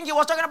people think he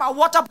was talking about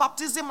water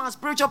baptism and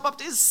spiritual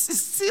baptism.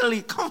 It's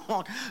silly. Come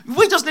on.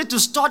 We just need to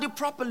study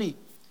properly.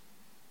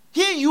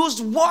 He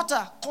used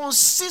water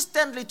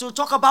consistently to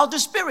talk about the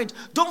spirit.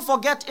 Don't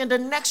forget, in the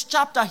next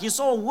chapter, he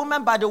saw a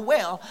woman by the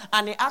well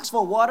and he asked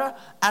for water.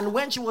 And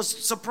when she was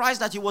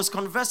surprised that he was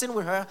conversing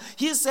with her,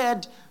 he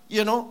said,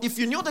 you know, if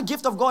you knew the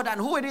gift of God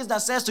and who it is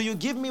that says to you,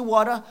 give me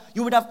water,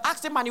 you would have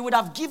asked him and he would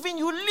have given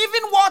you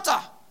living water.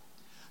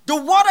 The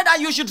water that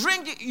you should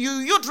drink,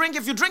 you drink.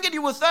 If you drink it,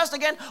 you will thirst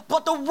again.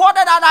 But the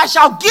water that I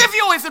shall give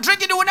you, if you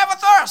drink it, you will never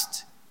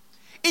thirst.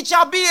 It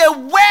shall be a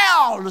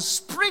well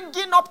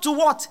springing up to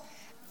what?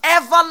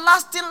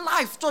 Everlasting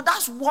life. So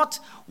that's what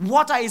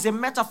water is a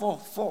metaphor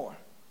for.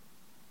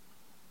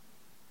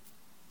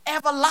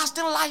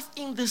 Everlasting life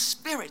in the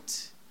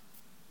spirit.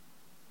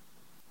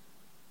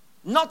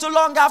 Not too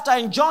long after,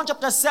 in John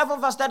chapter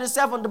 7 verse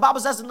 37, the Bible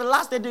says, in the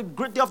last day, the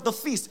great day of the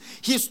feast,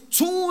 he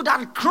stood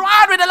and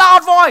cried with a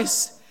loud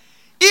voice,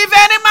 if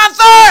any man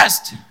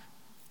thirst,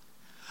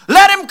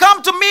 let him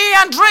come to me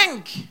and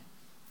drink.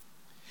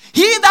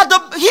 He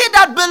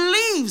that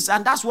believes,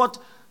 and that's what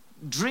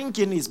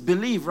drinking is,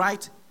 believe,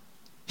 right?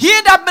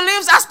 He that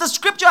believes, as the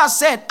scripture has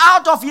said,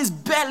 out of his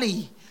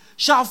belly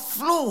shall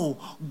flow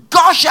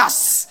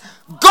gushers,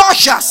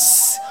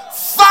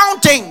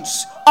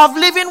 fountains of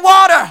living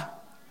water.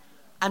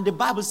 And the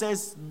Bible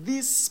says,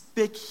 this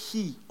spake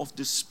he of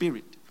the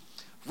Spirit,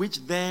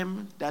 which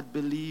them that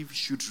believe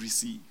should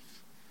receive.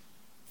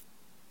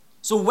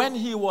 So when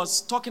he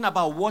was talking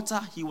about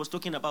water, he was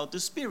talking about the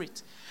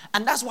Spirit.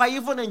 And that's why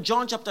even in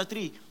John chapter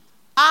 3,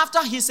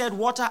 after he said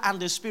water and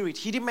the Spirit,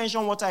 he didn't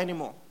mention water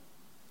anymore.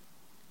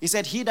 He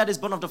said, he that is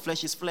born of the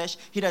flesh is flesh,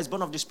 he that is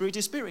born of the Spirit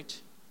is spirit.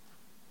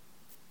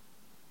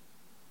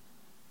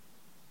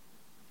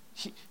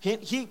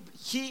 He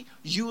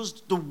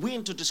used the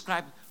wind to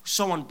describe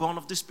someone born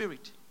of the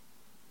Spirit.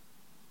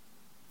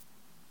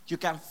 You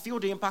can feel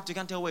the impact, you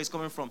can tell where it's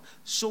coming from.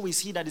 So is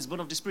he that is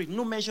born of the Spirit.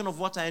 No mention of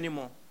water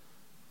anymore.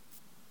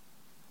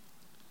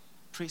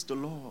 Praise the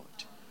Lord.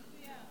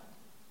 Yeah.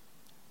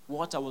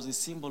 Water was a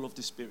symbol of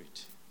the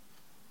Spirit.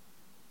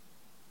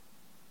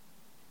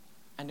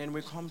 And then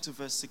we come to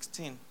verse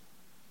 16.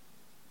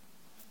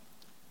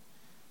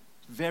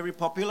 Very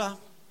popular,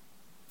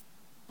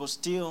 but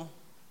still,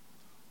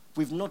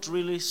 we've not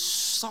really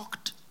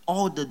sucked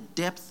all the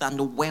depth and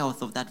the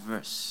wealth of that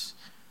verse.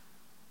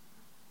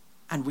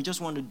 And we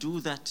just want to do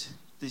that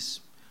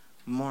this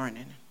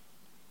morning.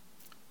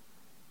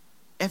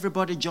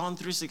 Everybody, John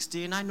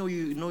 3:16. I know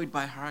you know it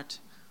by heart.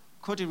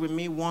 Quote it with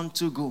me. 1,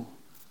 2, go.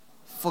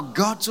 For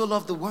God so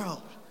loved the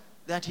world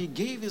that he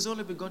gave his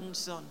only begotten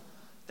Son,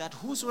 that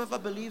whosoever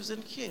believes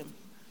in him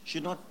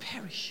should not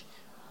perish,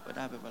 but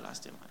have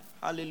everlasting life.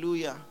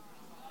 Hallelujah.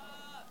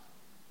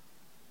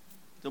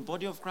 The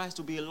body of Christ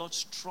will be a lot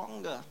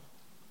stronger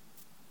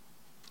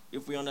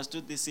if we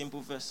understood this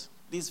simple verse.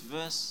 This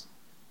verse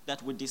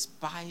that we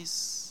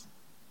despise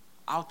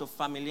out of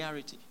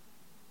familiarity.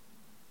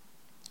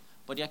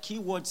 But there are key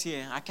words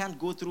here. I can't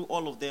go through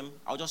all of them.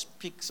 I'll just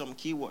pick some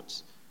key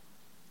words.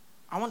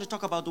 I want to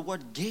talk about the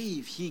word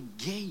gave. He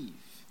gave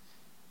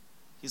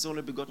his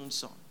only begotten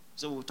Son.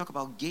 So we'll talk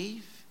about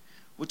gave.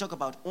 We'll talk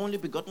about only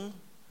begotten.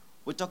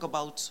 We'll talk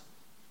about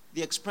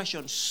the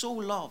expression so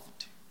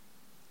loved.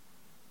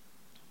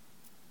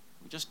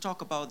 We'll just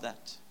talk about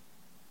that.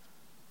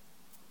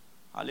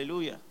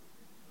 Hallelujah.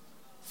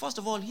 First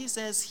of all, he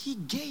says he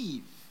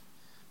gave.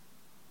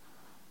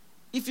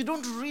 If you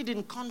don't read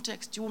in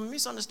context, you will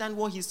misunderstand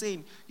what he's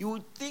saying. You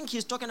would think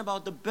he's talking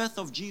about the birth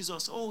of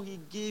Jesus. Oh, he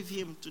gave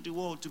him to the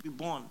world to be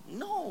born.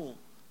 No.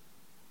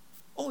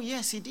 Oh,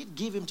 yes, he did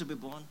give him to be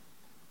born.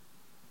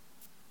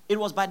 It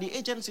was by the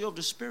agency of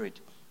the Spirit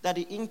that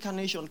the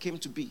incarnation came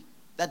to be,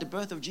 that the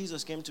birth of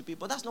Jesus came to be.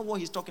 But that's not what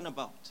he's talking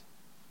about.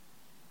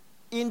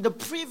 In the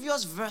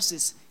previous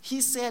verses,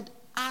 he said,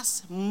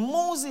 as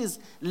Moses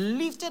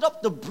lifted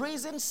up the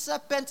brazen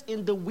serpent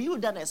in the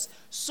wilderness,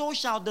 so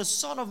shall the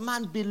Son of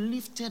Man be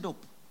lifted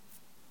up.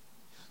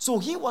 So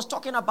he was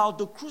talking about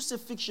the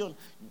crucifixion,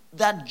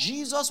 that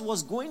Jesus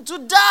was going to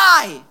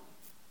die.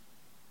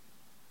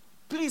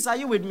 Please, are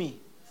you with me?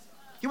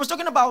 He was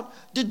talking about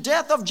the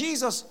death of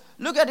Jesus.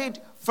 Look at it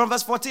from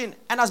verse 14.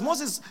 And as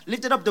Moses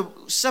lifted up the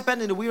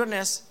serpent in the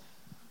wilderness,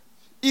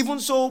 even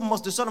so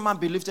must the Son of Man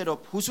be lifted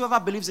up. Whosoever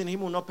believes in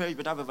him will not perish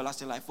but have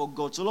everlasting life. For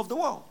God so loved the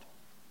world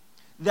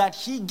that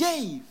he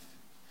gave.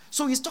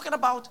 So he's talking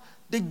about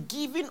the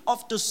giving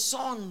of the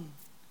Son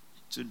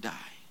to die.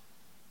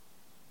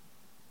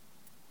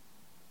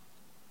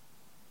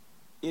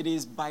 It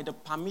is by the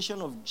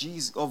permission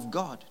of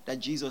God that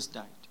Jesus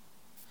died.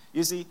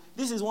 You see,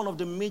 this is one of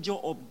the major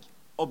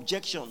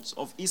objections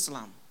of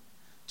Islam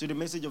to the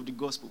message of the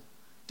gospel.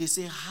 They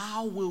say,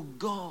 how will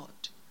God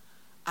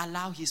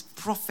allow his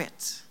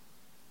prophet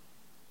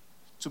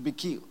to be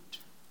killed?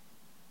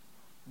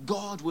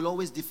 God will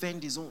always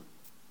defend his own.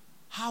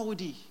 How would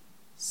he?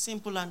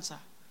 Simple answer.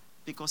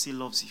 Because he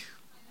loves you.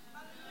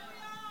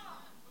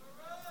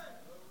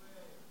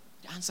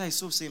 The answer is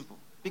so simple.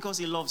 Because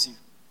he loves you.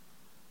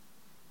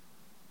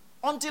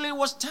 Until it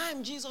was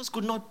time, Jesus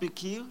could not be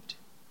killed.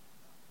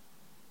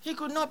 He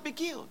could not be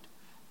killed.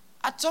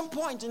 At some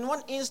point, in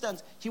one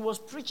instance, he was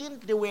preaching.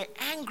 They were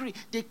angry.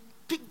 They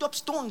picked up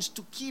stones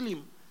to kill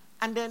him.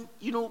 And then,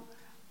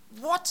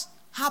 what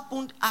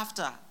happened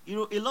after?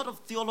 A lot of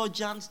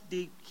theologians,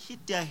 they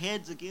hit their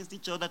heads against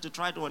each other to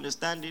try to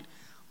understand it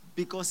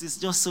because it's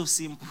just so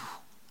simple.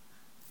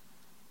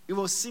 It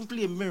was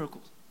simply a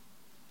miracle.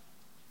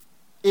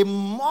 A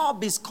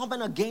mob is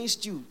coming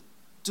against you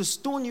to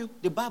stone you.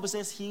 The Bible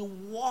says he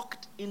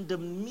walked in the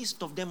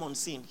midst of them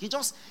unseen. He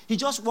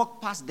just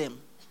walked past them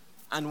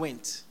and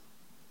went.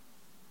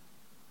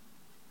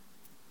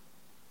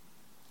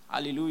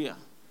 Hallelujah.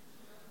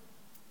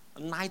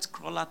 Night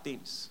crawler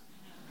things.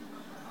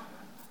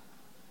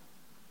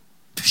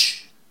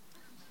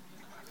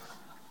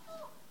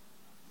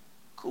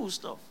 Cool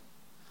stuff.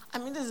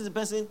 This is the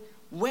person,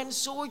 when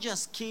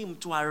soldiers came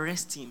to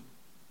arrest him,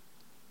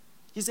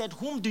 he said,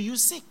 whom do you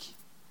seek?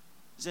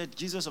 He said,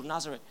 Jesus of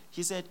Nazareth.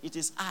 He said, it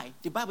is I.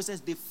 The Bible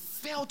says they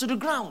fell to the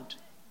ground.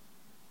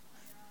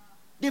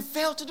 They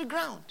fell to the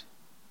ground.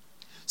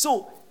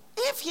 So,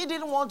 if he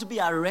didn't want to be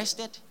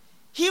arrested,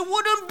 he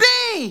wouldn't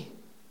be.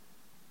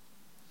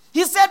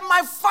 He said,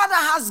 my Father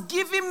has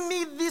given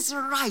me this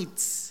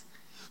right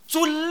to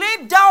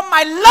lay down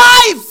my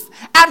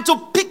life and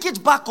to pick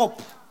it back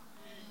up.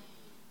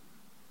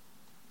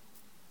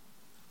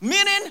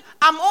 Meaning,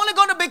 I'm only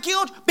going to be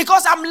killed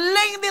because I'm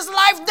laying this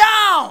life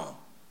down.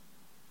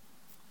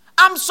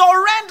 I'm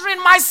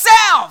surrendering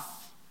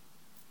myself.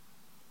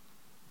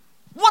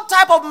 What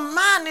type of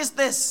man is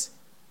this?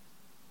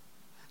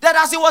 That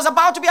as he was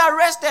about to be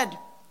arrested,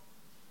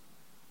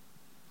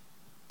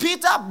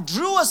 Peter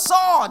drew a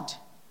sword,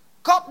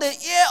 cut the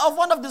ear of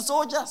one of the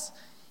soldiers.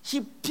 He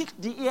picked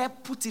the ear,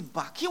 put it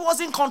back. He was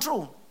in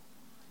control.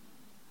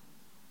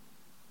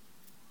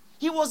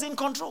 He was in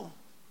control.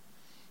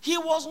 He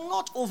was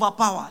not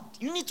overpowered.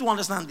 You need to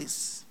understand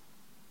this.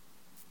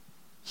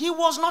 He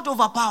was not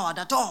overpowered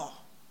at all.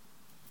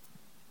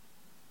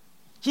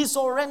 He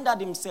surrendered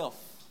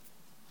himself.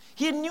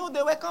 He knew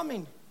they were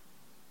coming.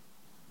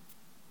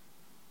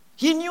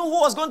 He knew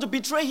who was going to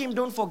betray him,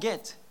 don't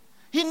forget.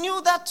 He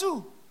knew that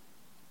too.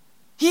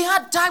 He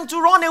had time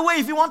to run away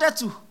if he wanted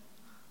to.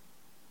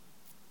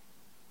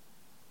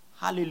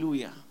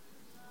 Hallelujah.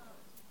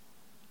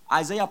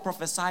 Isaiah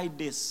prophesied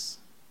this.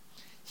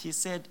 He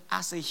said,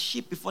 as a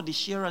sheep before the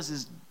shearers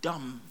is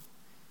dumb,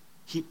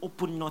 he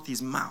opened not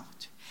his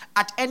mouth.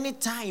 At any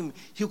time,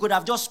 he could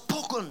have just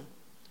spoken,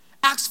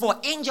 asked for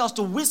angels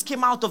to whisk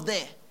him out of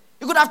there.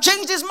 He could have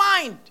changed his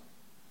mind.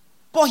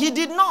 But he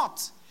did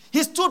not.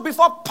 He stood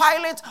before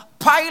Pilate.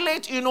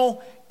 Pilate,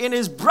 in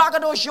his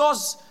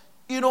braggadocious,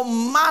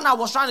 manner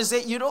was trying to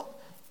say,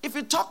 if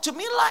you talk to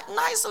me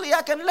nicely,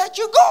 I can let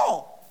you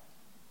go.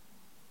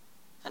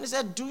 And he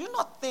said, do you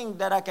not think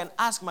that I can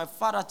ask my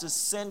Father to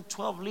send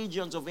 12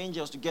 legions of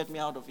angels to get me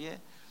out of here?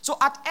 So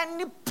at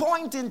any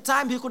point in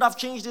time, he could have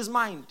changed his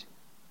mind.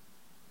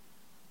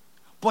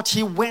 But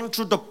he went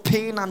through the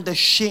pain and the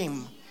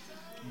shame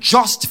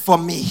just for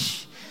me.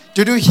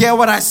 Did you hear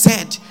what I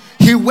said?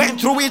 He went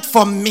through it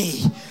for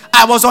me.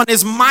 I was on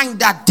his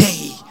mind that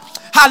day.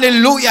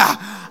 Hallelujah.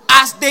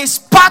 As they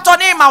spat on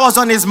him, I was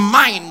on his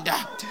mind.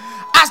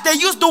 As they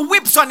used the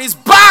whips on his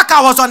back,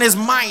 I was on his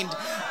mind.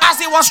 As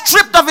he was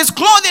stripped of his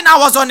clothing, I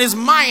was on his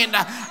mind.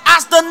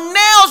 As the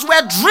nails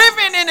were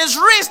driven in his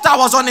wrist, I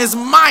was on his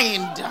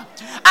mind.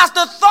 As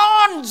the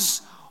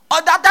thorns,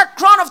 or that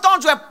crown of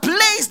thorns were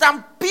placed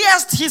and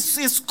pierced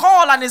his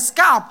skull and his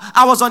scalp,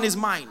 I was on his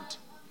mind.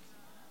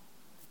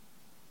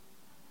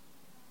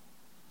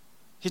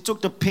 He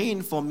took the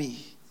pain for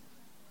me.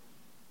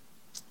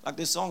 Like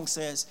the song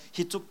says,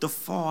 he took the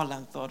fall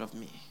and thought of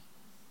me.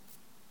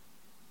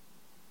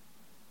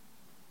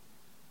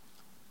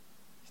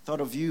 He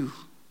thought of you.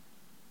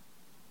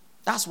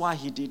 That's why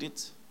he did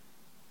it.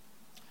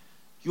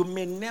 You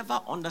may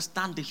never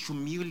understand the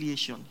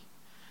humiliation.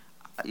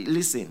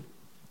 Listen,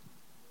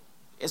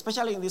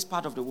 especially in this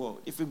part of the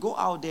world, if you go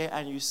out there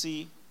and you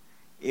see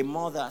a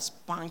mother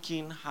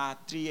spanking her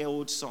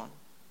 3-year-old son,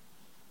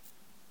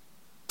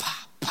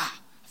 pa,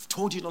 I've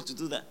told you not to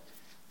do that.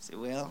 Say,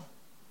 well,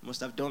 Must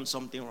have done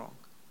something wrong.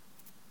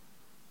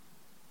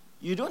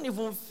 You don't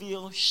even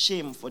feel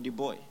shame for the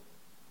boy.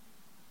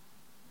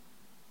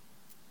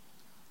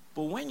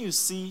 But when you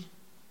see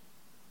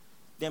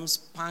them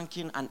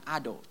spanking an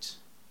adult,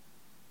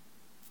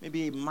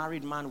 maybe a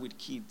married man with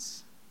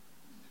kids,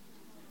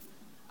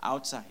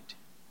 outside,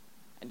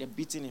 and they're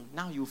beating him,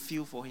 now you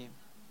feel for him.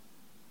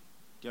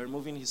 They're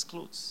removing his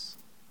clothes.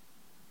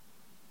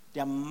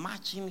 They're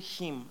marching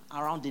him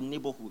around the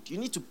neighborhood. You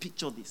need to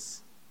picture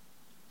this.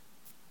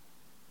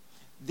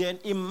 Then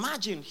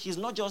imagine he's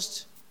not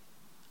just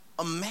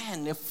a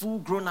man, a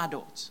full-grown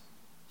adult.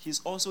 He's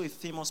also a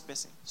famous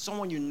person,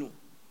 someone you know.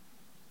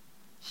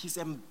 He's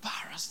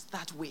embarrassed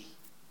that way.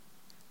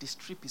 They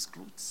strip his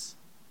clothes.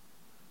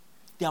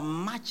 They are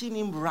marching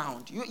him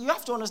round. You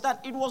have to understand,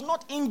 it was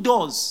not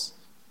indoors.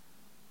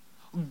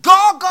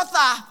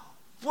 Golgotha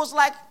was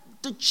like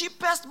the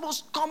cheapest,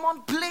 most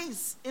common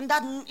place in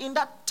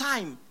that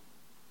time.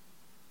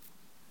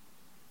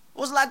 It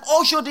was like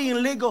Oshodi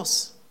in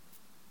Lagos.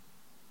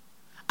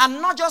 And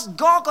not just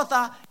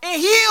Golgotha, a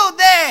hill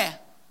there.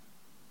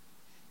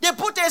 They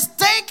put a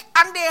stake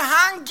and they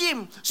hang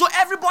him. So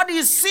everybody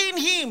is seeing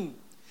him.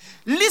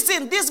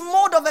 Listen, this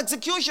mode of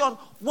execution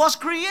was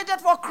created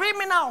for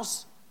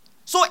criminals.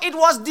 So it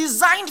was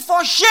designed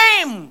for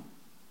shame.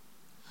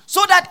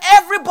 So that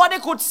everybody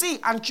could see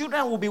and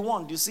children will be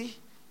warned. You see?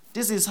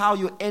 This is how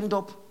you end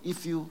up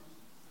if you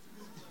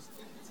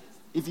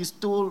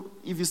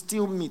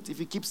steal meat, if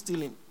you keep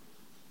stealing.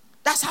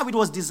 That's how it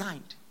was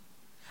designed.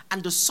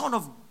 And the Son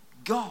of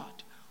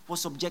God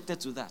was subjected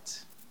to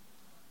that.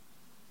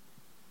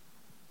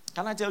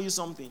 Can I tell you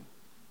something?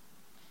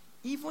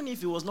 Even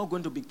if he was not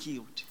going to be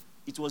killed,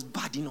 it was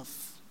bad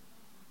enough.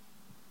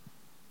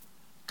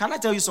 Can I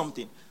tell you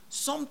something?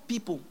 Some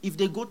people, if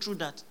they go through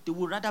that, they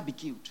would rather be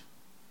killed.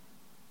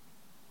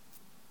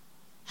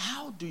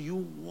 How do you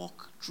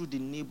walk through the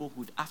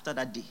neighborhood after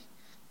that day?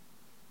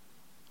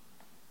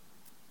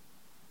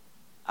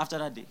 After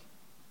that day.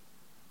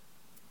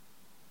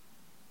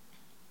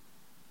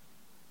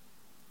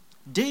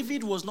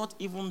 David was not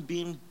even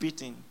being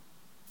beaten.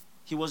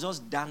 He was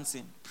just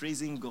dancing,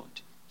 praising God.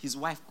 His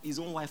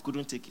own wife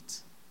couldn't take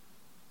it.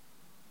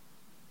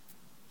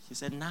 He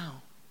said,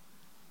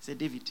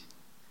 David,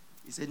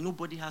 he said,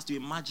 nobody has to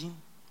imagine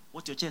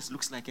what your chest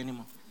looks like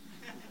anymore.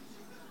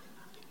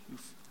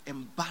 You've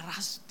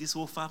embarrassed this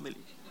whole family.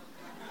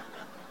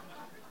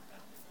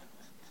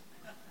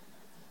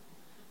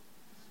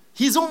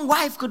 His own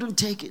wife couldn't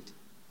take it.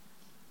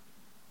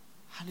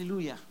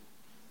 Hallelujah.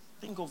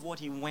 Think of what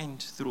he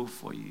went through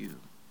for you.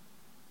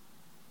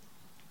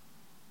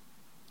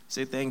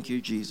 Say, thank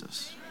you,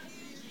 Jesus.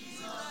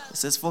 It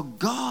says, for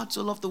God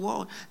so loved the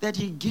world that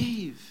he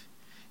gave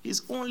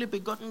his only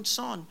begotten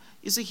son.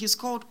 You see, he's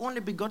called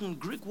only begotten.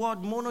 Greek word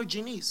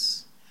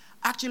monogenes.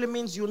 Actually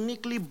means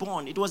uniquely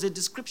born. It was a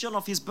description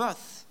of his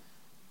birth.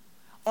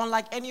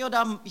 Unlike any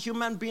other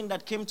human being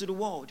that came to the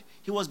world,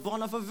 he was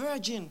born of a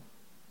virgin.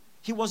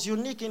 He was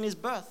unique in his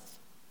birth.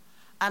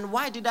 And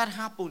why did that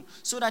happen?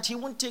 So that he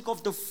won't take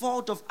off the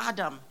fault of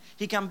Adam.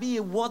 He can be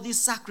a worthy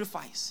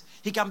sacrifice.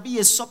 He can be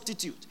a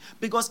substitute.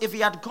 Because if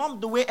he had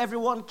come the way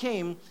everyone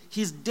came,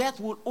 his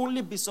death would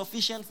only be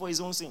sufficient for his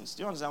own sins.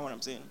 Do you understand what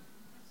I'm saying?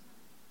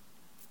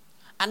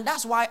 And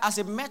that's why, as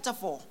a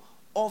metaphor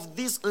of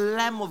this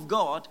Lamb of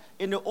God,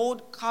 in the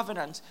Old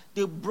Covenant,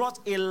 they brought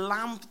a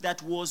lamb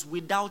that was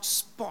without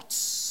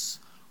spots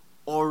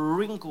or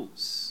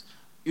wrinkles.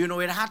 You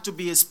know, it had to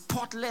be a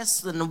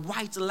spotless and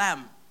white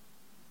lamb.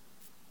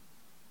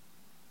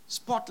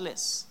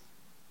 Spotless.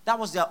 That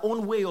was their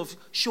own way of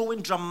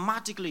showing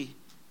dramatically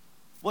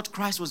what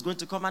Christ was going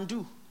to come and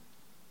do.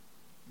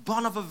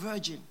 Born of a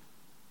virgin.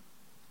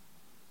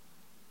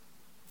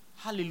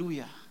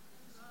 Hallelujah.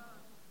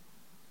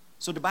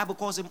 So the Bible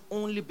calls him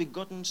only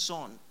begotten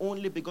son,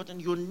 only begotten,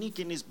 unique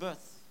in his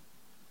birth.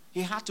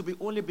 He had to be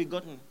only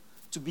begotten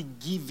to be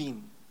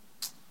given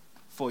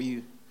for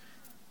you.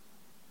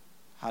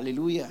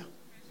 Hallelujah.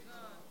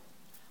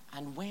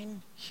 And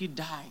when he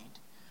died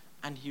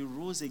and he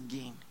rose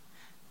again,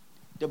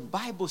 the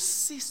Bible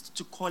ceased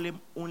to call him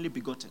only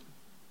begotten.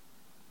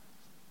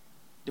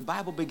 The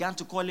Bible began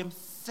to call him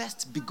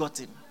first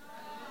begotten.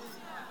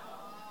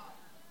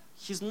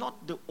 He's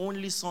not the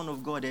only Son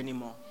of God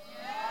anymore.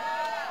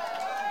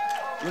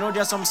 You know,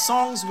 there are some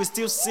songs we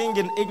still sing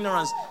in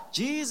ignorance.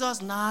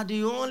 Jesus, not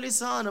the only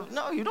Son of...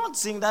 No, you don't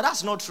sing that.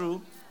 That's not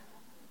true.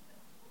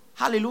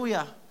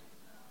 Hallelujah.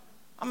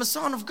 I'm a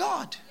son of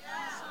God.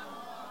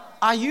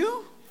 Are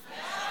you?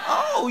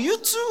 Oh, you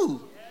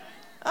too.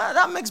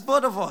 That makes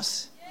both of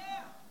us.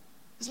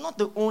 He's not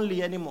the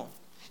only anymore.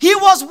 He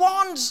was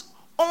once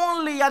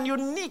only and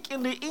unique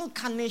in the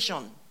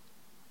incarnation,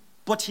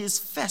 but he's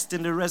first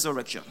in the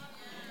resurrection.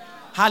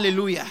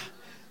 Hallelujah.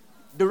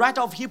 The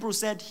writer of Hebrews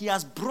said he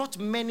has brought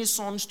many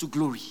sons to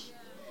glory.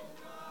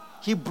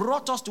 He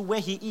brought us to where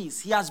he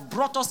is. He has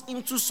brought us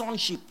into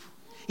sonship.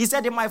 He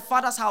said, in my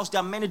Father's house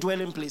there are many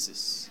dwelling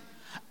places.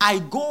 I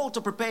go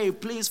to prepare a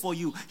place for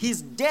you.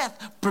 His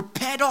death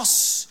prepared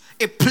us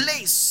a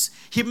place.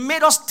 He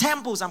made us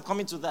temples. I'm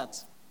coming to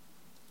that.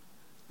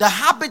 The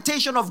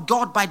habitation of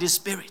God by the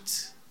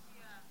Spirit.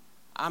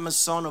 I'm a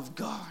son of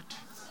God.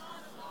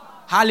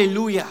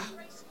 Hallelujah.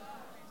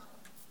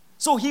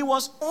 So he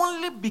was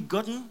only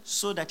begotten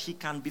so that he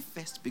can be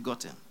first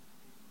begotten.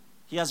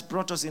 He has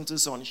brought us into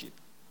sonship.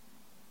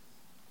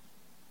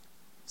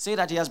 Say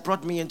that he has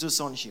brought me into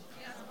sonship.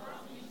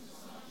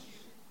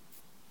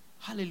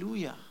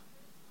 Hallelujah.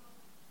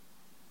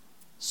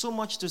 So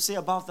much to say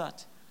about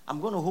that.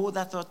 I'm going to hold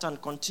that thought and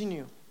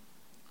continue.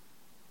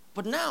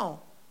 But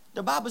now,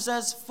 the Bible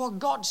says, for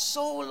God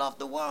so loved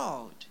the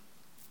world.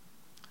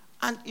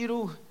 And,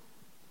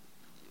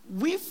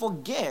 we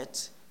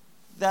forget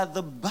that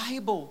the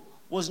Bible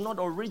was not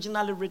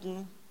originally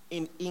written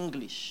in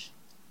English.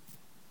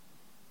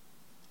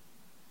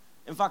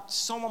 In fact,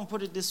 someone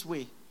put it this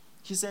way.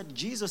 He said,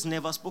 Jesus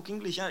never spoke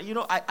English. And,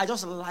 I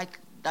just like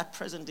that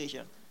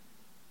presentation.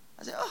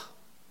 I said, oh,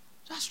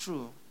 that's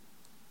true.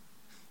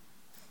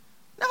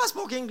 Never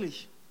spoke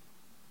English.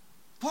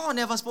 Paul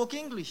never spoke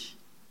English.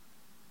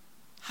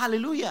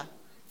 Hallelujah.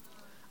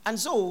 And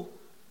so,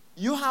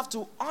 you have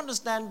to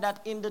understand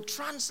that in the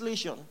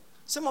translation,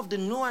 some of the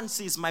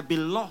nuances might be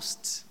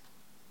lost.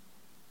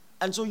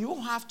 And so you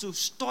have to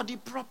study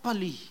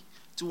properly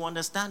to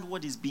understand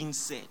what is being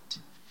said.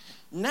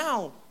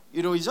 Now,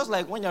 it's just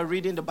like when you're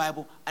reading the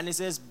Bible and it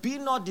says, be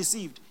not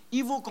deceived.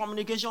 Evil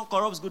communication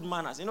corrupts good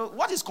manners.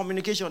 What is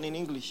communication in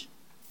English?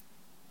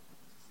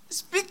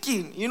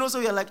 Speaking. So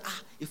you're like,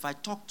 if I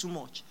talk too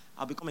much,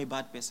 I'll become a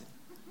bad person.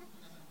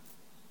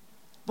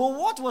 But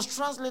what was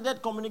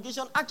translated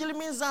communication actually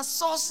means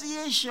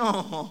association.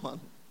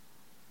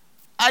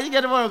 Are you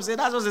getting what I'm saying?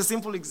 That was a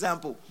simple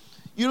example.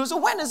 So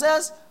when it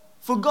says,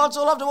 for God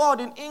so loved the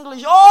world in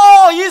English,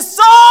 oh, he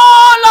so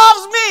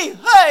loves me.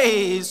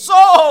 Hey,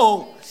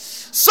 so.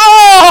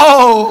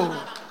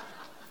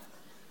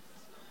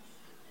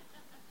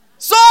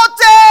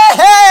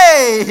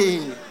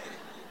 Hey.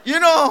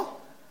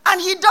 And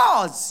he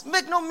does.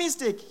 Make no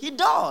mistake, he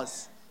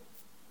does.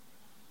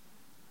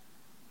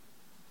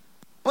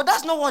 But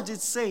that's not what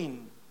it's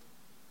saying.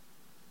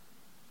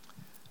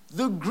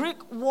 The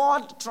Greek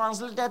word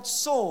translated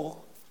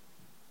so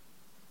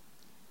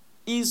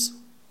is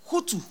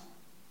hutu.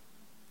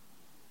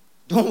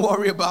 Don't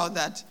worry about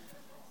that.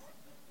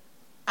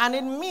 And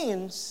it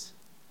means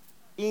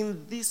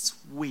in this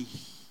way.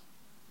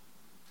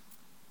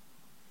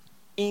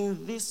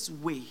 In this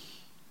way.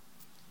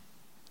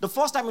 The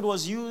first time it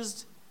was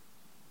used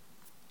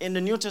in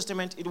the New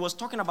Testament, it was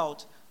talking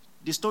about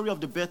the story of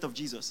the birth of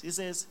Jesus. He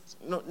says,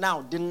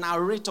 now the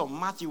narrator,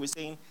 Matthew, is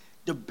saying,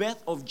 the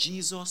birth of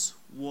Jesus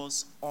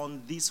was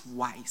on this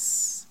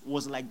wise,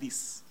 was like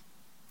this.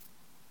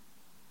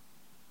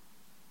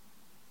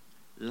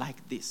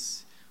 Like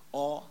this.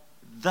 Or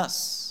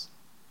thus.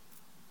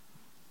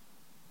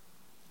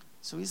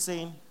 So he's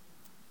saying,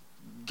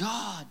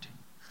 God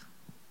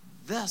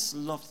thus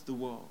loved the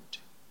world.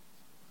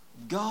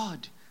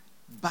 God,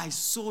 by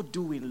so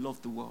doing,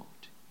 loved the world.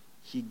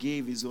 He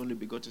gave his only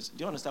begotten Son.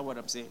 Do you understand what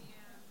I'm saying?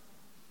 Yeah.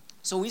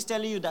 So he's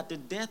telling you that the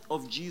death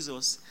of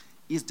Jesus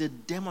is the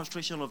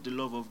demonstration of the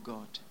love of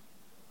God.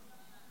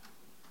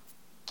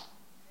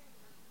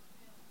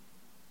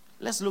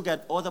 Let's look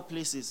at other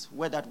places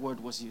where that word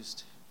was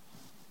used.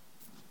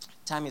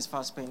 Time is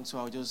fast spent, so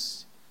I'll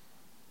just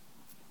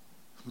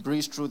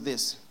breeze through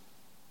this.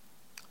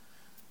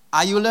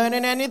 Are you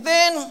learning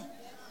anything?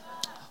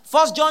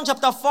 1 John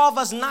chapter 4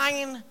 verse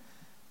 9.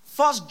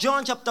 1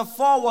 John chapter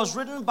 4 was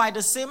written by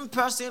the same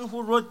person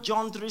who wrote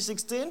John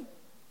 3:16.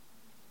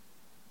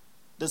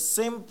 The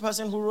same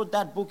person who wrote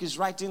that book is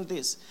writing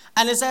this.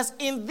 And it says,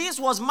 in this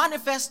was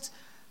manifest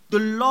the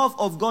love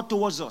of God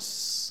towards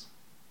us.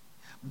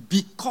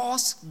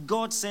 Because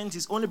God sent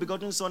his only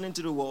begotten Son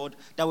into the world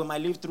that we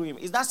might live through him.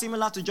 Is that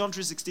similar to John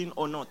 3:16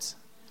 or not?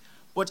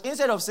 But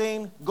instead of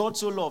saying God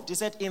so loved, he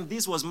said in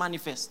this was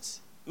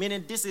manifest.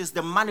 Meaning this is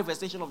the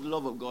manifestation of the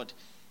love of God.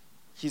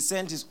 He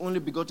sent his only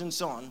begotten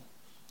Son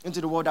into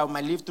the world that we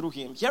might live through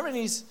him. Herein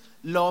is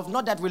love,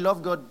 not that we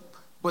love God,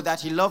 but that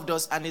he loved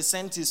us and he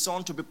sent his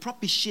Son to be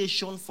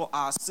propitiation for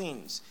our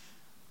sins.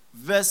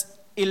 Verse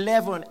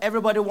 11,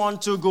 everybody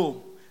want to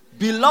go.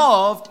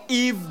 Beloved,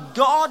 if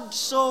God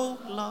so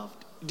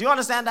loved. Do you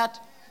understand that?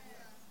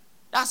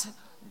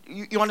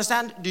 You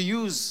understand the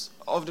use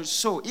of the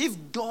so. If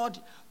God,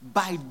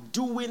 by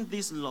doing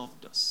this,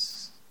 loved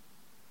us.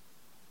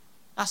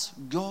 That's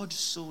God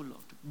so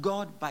loved.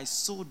 God by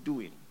so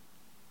doing.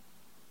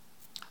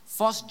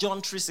 1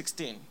 John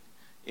 3:16.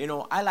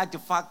 I like the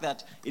fact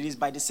that it is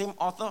by the same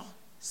author,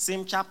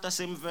 same chapter,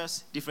 same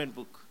verse, different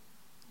book.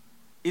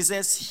 It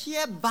says,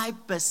 hereby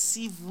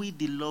perceive we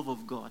the love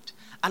of God.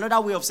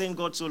 Another way of saying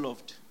God so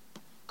loved.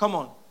 Come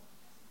on.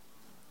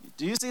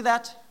 Do you see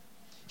that?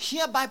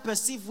 Hereby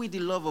perceive we the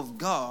love of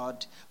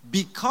God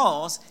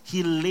because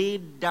he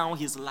laid down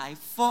his life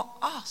for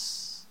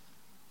us.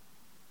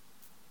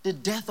 The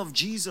death of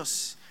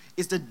Jesus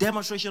is the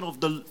demonstration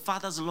of the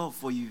Father's love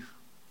for you.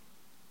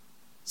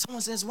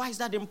 Someone says, why is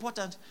that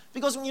important?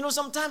 Because,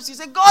 sometimes you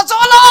say, God so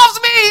loves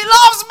me, he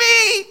loves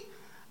me.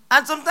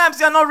 And sometimes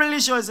you're not really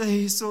sure. You say,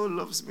 he so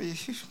loves me.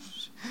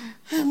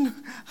 And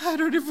I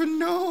don't even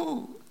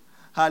know.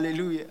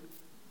 Hallelujah.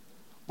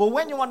 But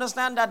when you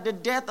understand that the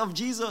death of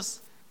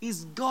Jesus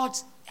is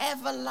God's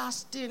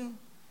everlasting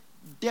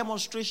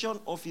demonstration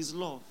of his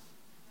love,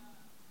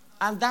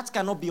 and that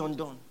cannot be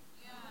undone.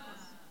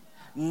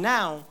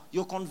 Now,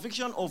 your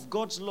conviction of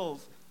God's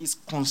love is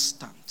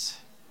constant.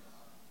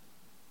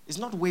 It's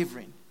not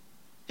wavering.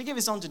 He gave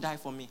his son to die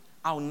for me.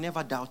 I'll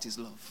never doubt his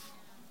love.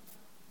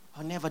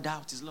 I'll never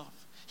doubt his love.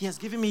 He has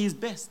given me his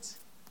best.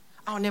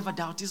 I'll never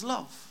doubt his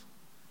love.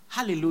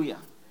 Hallelujah.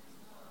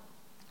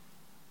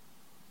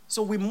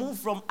 So we move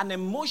from an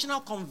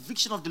emotional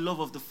conviction of the love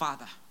of the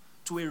Father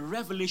to a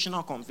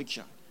revelational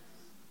conviction.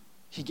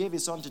 He gave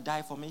his son to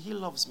die for me. He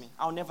loves me.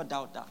 I'll never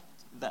doubt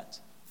that.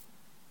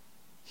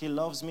 He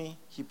loves me.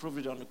 He proved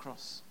it on the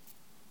cross.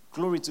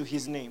 Glory to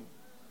his name.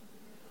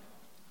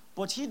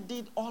 But he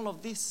did all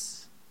of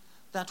this,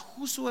 that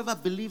whosoever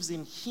believes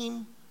in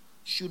him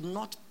should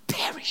not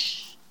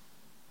perish.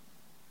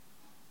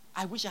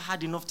 I wish I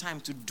had enough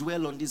time to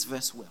dwell on this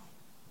verse well.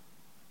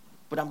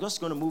 But I'm just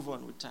going to move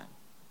on with time.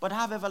 But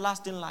have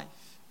everlasting life.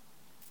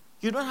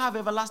 You don't have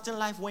everlasting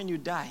life when you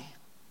die.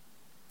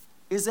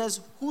 It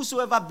says,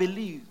 whosoever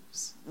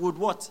believes would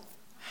what?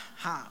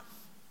 Have.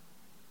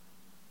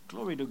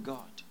 Glory to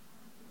God.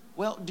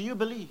 Well, do you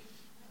believe?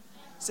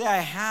 Say, I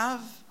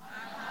have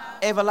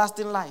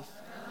everlasting life.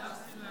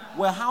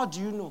 Well, how do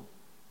you know?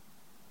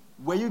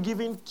 Were you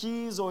given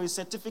keys or a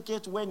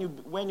certificate when you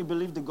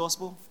believed the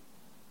gospel?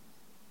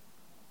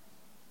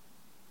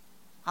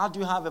 How do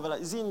you have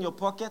everlasting? Is it in your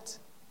pocket?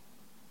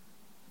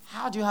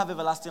 How do you have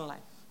everlasting life?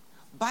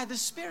 By the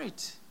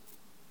Spirit.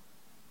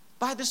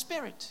 By the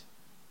Spirit.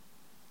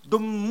 The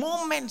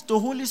moment the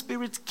Holy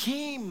Spirit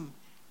came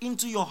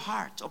into your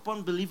heart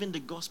upon believing the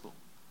gospel,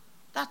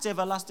 that's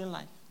everlasting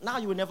life. Now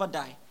you will never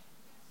die.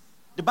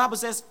 The Bible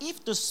says,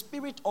 if the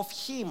spirit of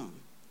him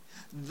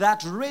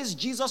that raised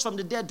Jesus from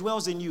the dead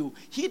dwells in you,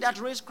 he that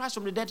raised Christ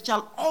from the dead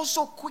shall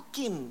also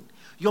quicken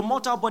your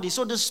mortal body.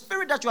 So the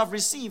spirit that you have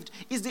received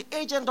is the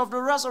agent of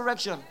the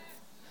resurrection.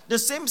 The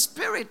same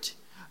spirit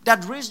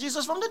that raised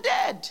Jesus from the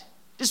dead.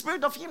 The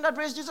spirit of him that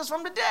raised Jesus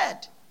from the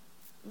dead.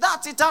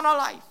 That's eternal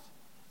life.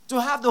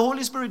 To have the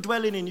Holy Spirit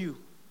dwelling in you.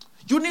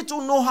 You need to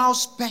know how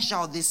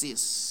special this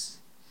is.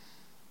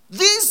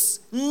 This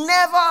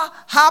never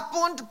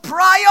happened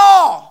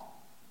prior.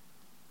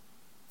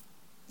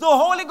 The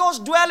Holy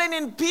Ghost dwelling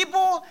in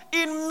people,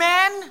 in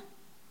men.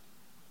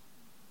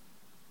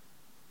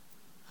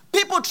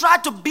 People try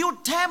to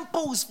build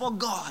temples for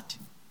God.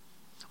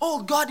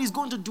 Oh, God is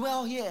going to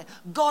dwell here.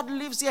 God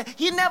lives here.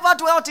 He never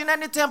dwelt in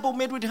any temple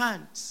made with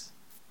hands.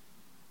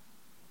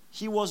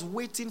 He was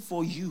waiting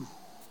for you.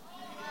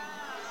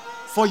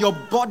 For your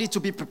body to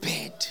be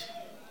prepared.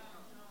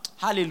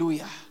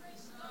 Hallelujah.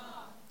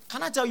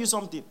 Can I tell you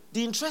something?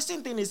 The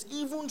interesting thing is,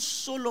 even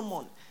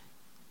Solomon.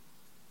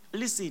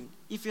 Listen,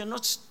 if you're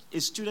not a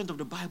student of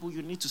the Bible,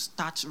 you need to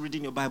start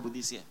reading your Bible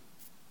this year.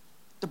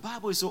 The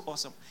Bible is so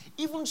awesome.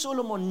 Even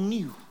Solomon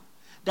knew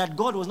that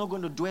God was not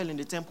going to dwell in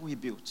the temple he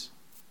built.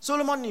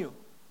 Solomon knew.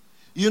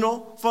 You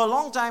know, for a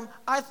long time,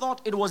 I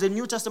thought it was a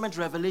New Testament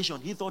revelation.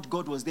 He thought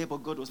God was there,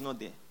 but God was not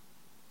there.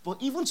 But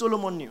even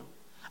Solomon knew.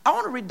 I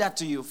want to read that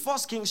to you. 1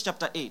 Kings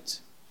chapter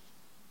 8.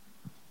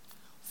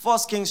 1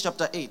 Kings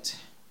chapter 8.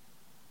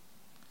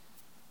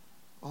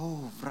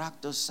 Oh,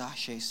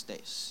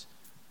 Vraktos.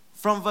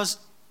 From verse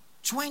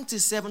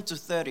 27 to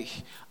 30.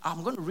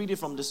 I'm going to read it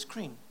from the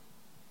screen.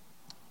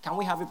 Can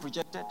we have it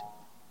projected?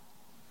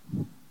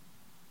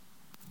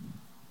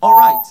 All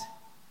right.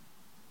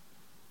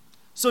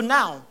 So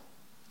now,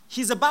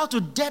 he's about to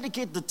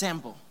dedicate the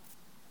temple.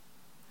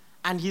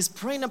 And he's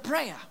praying a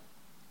prayer.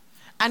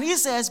 And he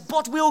says,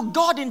 but will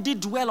God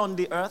indeed dwell on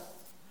the earth?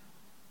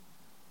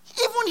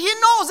 Even he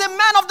knows, a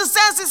man of the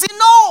senses, he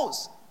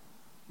knows.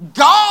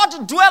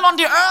 God dwell on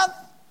the earth?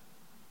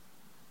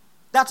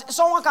 That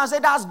someone can say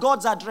that's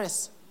God's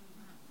address.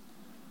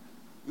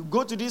 You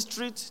go to this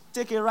street,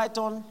 take a right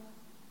turn,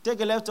 take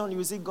a left turn, you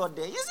will see God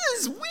there.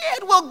 It's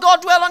weird. Will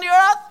God dwell on the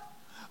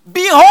earth?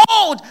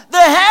 Behold, the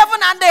heaven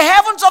and the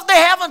heavens of the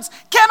heavens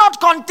cannot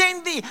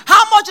contain thee.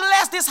 How much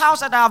less this house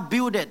that I have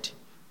builded?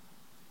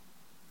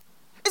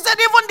 He said,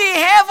 even the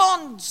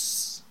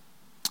heavens.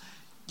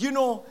 You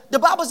know, the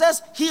Bible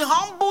says he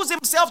humbles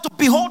himself to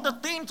behold the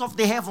things of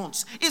the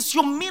heavens. It's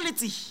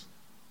humility.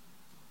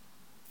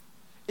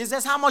 It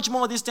says, how much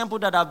more this temple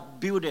that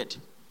I've builded?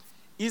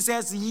 He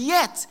says,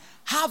 yet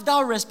have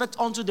thou respect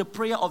unto the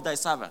prayer of thy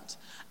servant,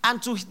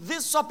 and to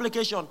this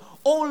supplication,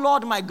 O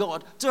Lord my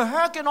God, to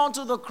hearken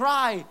unto the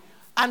cry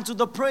and to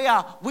the prayer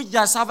which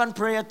thy servant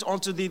prayed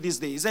unto thee this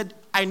day. He said,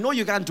 I know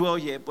you can't dwell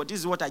here, but this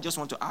is what I just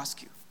want to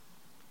ask you.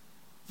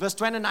 Verse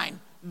 29,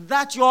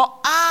 that your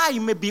eye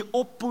may be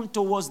open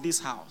towards this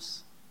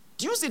house.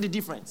 Do you see the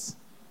difference?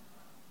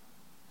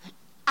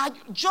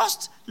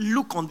 Just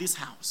look on this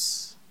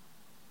house.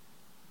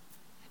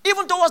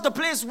 Even towards the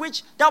place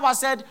which thou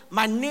hast said,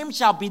 my name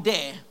shall be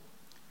there.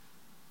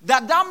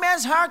 That thou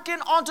mayest hearken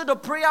unto the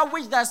prayer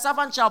which thy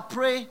servant shall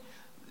pray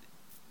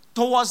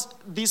towards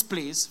this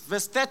place.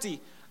 Verse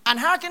 30, And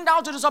hearken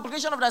thou to the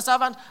supplication of thy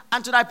servant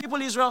and to thy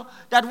people Israel,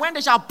 that when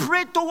they shall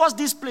pray towards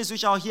this place, you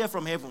shall hear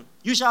from heaven.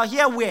 You shall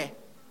hear where?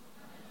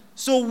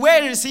 So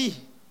where is he?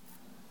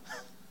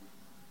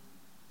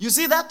 You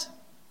see that?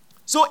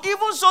 So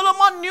even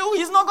Solomon knew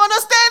he's not going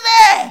to stay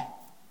there.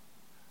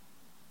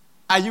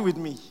 Are you with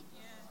me?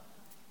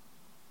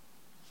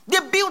 They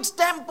built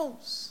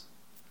temples.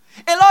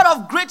 A lot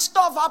of great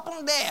stuff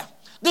happened there.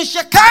 The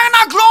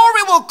Shekinah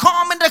glory will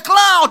come in the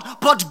cloud,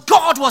 but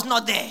God was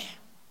not there.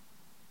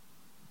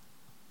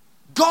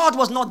 God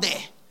was not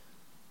there.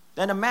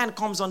 Then a man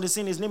comes on the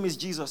scene. His name is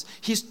Jesus.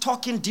 He's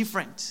talking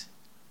different.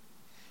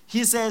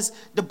 He says,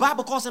 the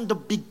Bible calls him the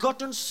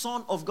begotten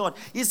Son of God.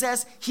 He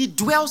says, he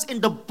dwells in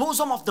the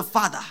bosom of the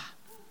Father.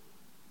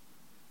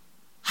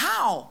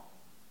 How?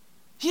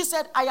 He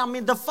said, I am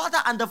in the Father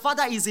and the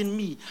Father is in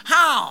me.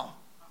 How?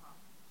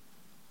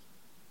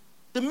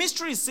 The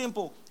mystery is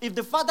simple. If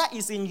the Father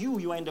is in you,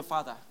 you are in the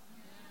Father.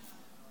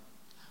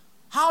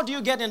 How do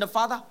you get in the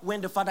Father?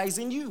 When the Father is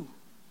in you.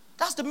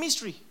 That's the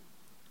mystery.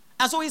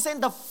 And so he's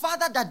saying, the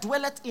Father that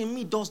dwelleth in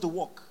me does the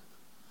work.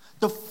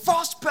 The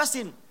first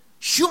person,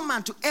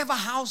 human, to ever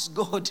house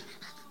God.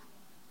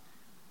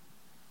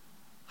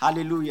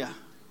 Hallelujah.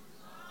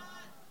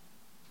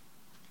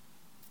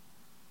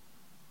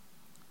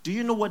 Do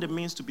you know what it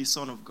means to be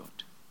son of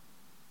God?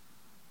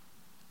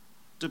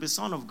 To be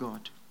son of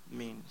God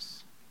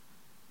means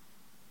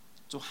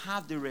to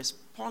have the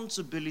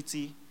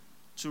responsibility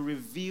to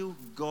reveal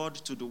God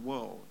to the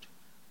world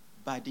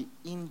by the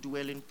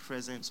indwelling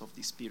presence of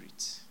the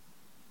Spirit.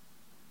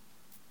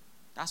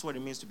 That's what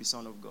it means to be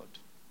son of God.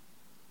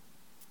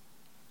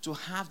 To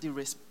have the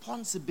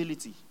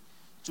responsibility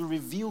to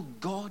reveal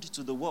God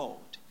to the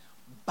world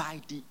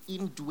by the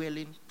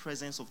indwelling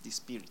presence of the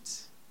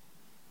Spirit.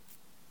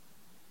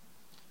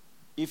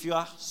 If you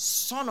are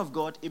son of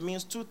God, it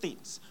means two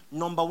things.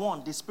 Number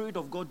one, the Spirit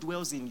of God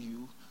dwells in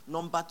you.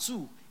 Number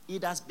two,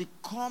 it has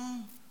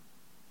become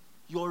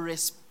your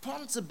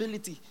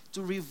responsibility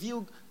to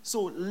reveal.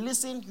 So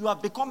listen, you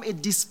have become a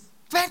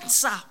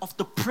dispenser of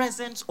the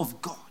presence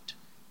of God.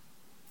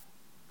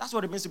 That's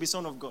what it means to be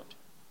son of God.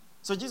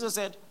 So Jesus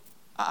said,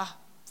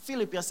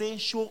 Philip, you're saying,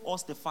 show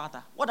us the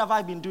Father. What have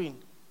I been doing?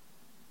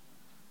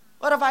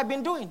 What have I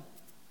been doing?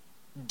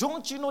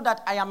 Don't you know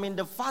that I am in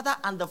the Father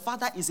and the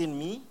Father is in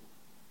me?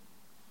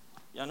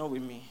 You're not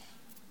with me.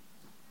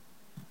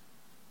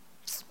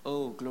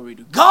 Oh, glory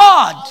to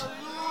God.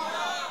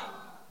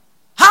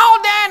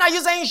 How then are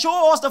you saying,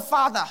 show us the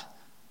Father?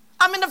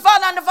 I'm in the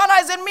Father and the Father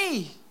is in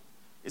me.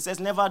 It says,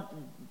 never,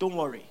 don't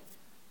worry.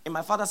 In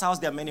my Father's house,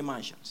 there are many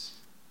mansions.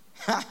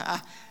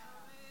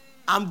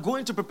 I'm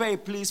going to prepare a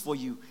place for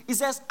you. It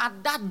says,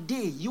 at that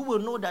day, you will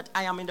know that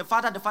I am in the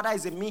Father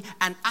is in me,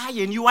 and I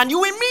in you, and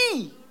you in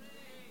me.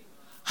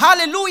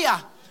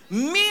 Hallelujah.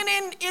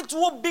 Meaning it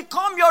will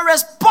become your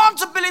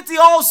responsibility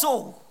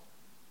also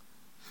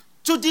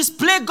to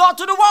display God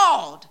to the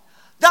world.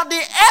 That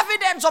the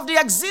evidence of the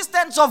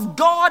existence of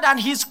God and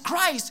His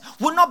Christ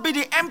will not be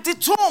the empty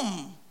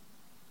tomb,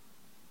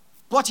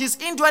 but His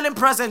indwelling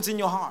presence in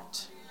your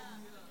heart.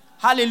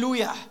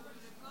 Hallelujah.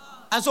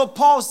 And so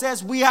Paul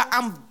says, we are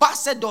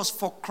ambassadors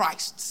for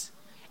Christ.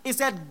 He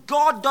said,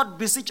 God doth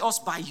beseech us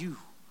by you.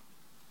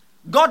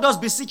 God does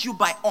beseech you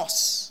by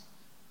us.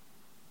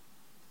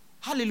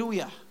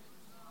 Hallelujah.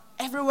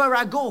 Everywhere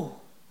I go,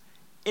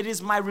 it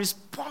is my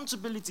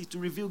responsibility to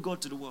reveal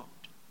God to the world.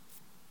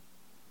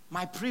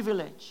 My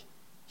privilege.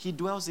 He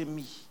dwells in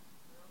me.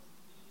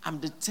 I'm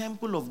the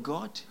temple of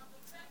God.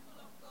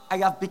 I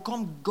have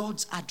become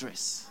God's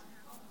address.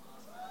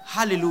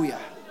 Hallelujah.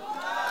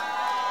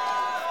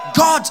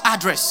 God's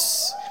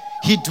address.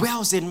 He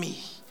dwells in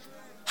me.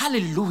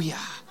 Hallelujah.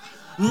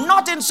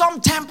 Not in some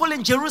temple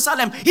in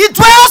Jerusalem. He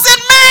dwells in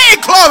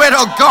me. Glory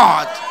to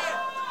God.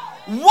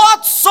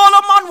 What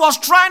Solomon was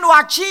trying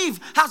to achieve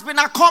has been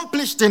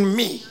accomplished in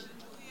me.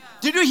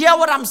 Did you hear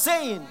what I'm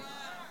saying?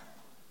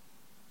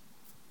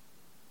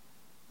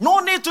 No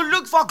need to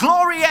look for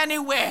glory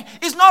anywhere.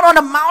 It's not on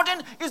a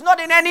mountain. It's not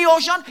in any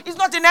ocean. It's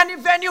not in any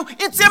venue.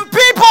 It's in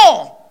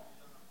people.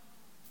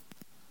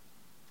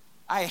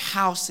 I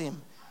house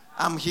him.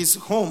 I'm his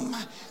home.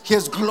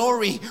 His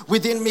glory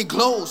within me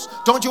glows.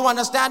 Don't you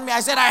understand me? I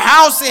said I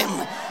house him.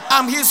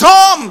 I'm his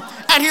home.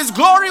 And his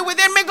glory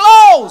within me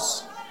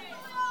glows.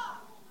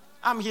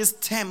 I'm his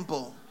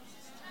temple.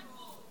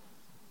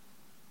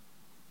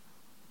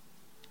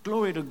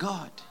 Glory to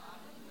God.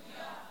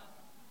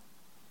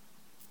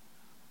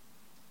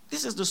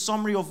 This is the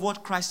summary of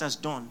what Christ has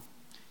done.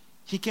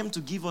 He came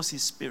to give us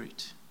his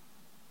Spirit.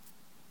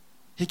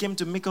 He came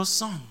to make us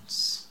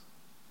sons.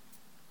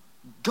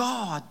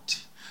 God,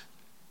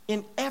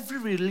 in every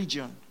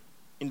religion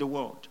in the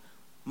world,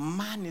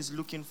 man is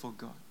looking for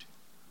God.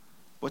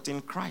 But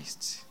in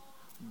Christ,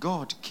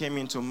 God came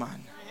into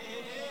man.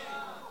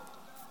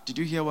 Did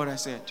you hear what I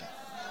said?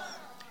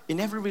 In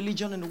every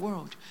religion in the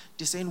world,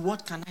 they're saying,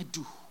 what can I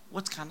do?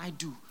 What can I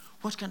do?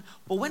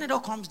 But when it all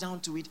comes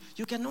down to it,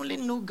 you can only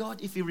know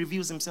God if he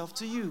reveals himself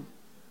to you.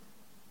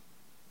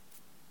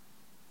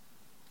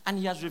 And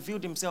he has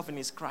revealed himself in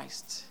his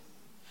Christ.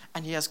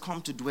 And he has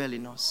come to dwell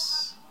in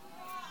us.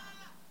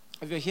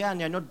 If you're here and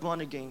you're not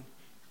born again,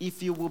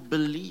 if you will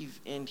believe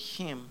in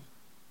him,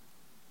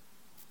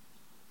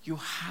 you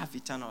have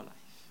eternal life.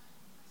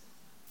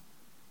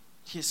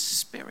 His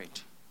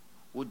spirit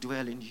will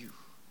dwell in you.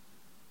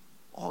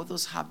 All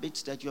those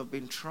habits that you have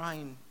been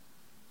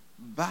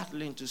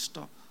battling to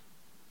stop.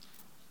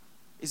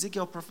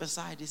 Ezekiel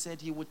prophesied, he said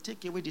he would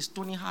take away the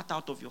stony heart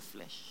out of your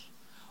flesh.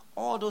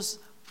 All those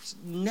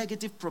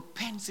negative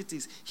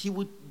propensities, he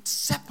would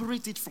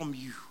separate it from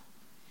you.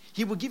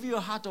 He will give you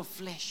a heart of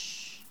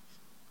flesh.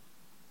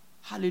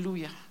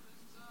 Hallelujah.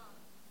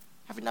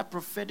 Having that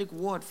prophetic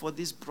word for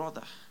this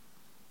brother.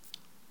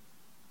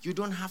 You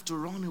don't have to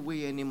run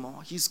away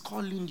anymore. He's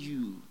calling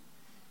you.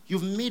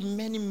 You've made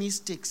many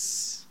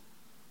mistakes.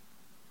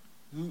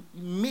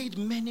 Made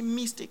many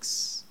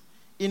mistakes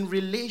in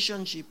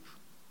relationship.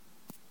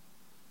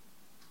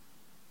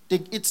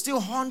 It still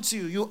haunts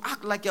you. You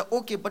act like you're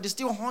okay, but it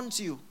still haunts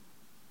you.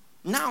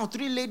 Now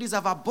 3 ladies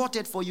have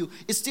aborted for you.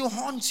 It still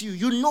haunts you.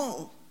 You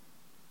know.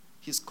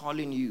 He's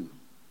calling you.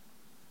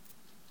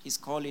 He's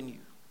calling you.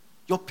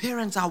 Your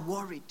parents are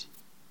worried.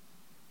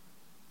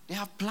 They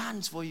have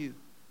plans for you.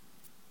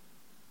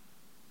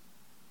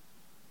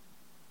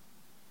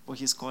 But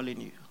he's calling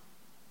you.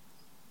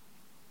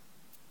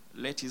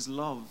 Let his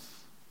love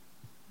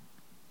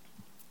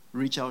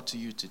reach out to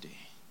you today.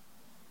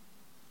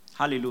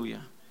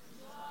 Hallelujah.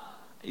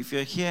 If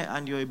you're here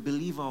and you're a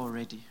believer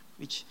already,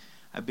 which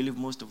I believe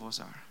most of us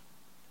are,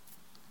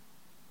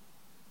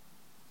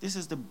 this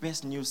is the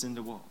best news in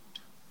the world.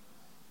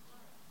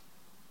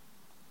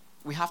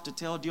 We have to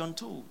tell the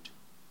untold.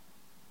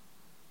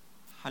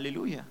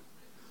 Hallelujah.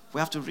 We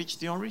have to reach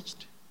the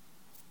unreached.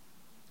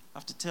 We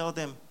have to tell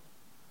them,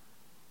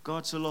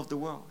 God so loved the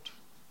world,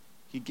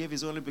 he gave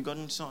his only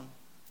begotten Son,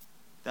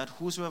 that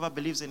whosoever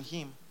believes in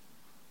him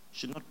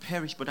should not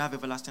perish but have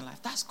everlasting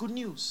life. That's good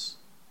news.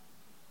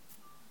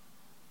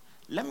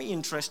 Let me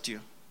interest you.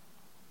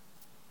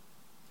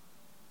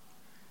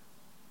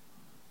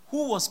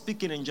 Who was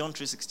speaking in John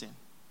 3:16?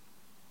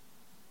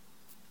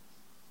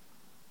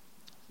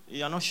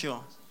 You are not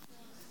sure?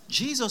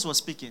 Jesus was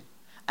speaking.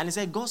 And he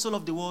said, God so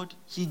loved the world,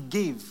 he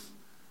gave.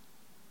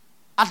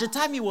 At the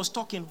time he was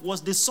talking,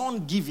 was the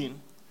Son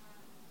giving?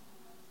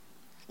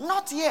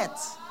 Not yet.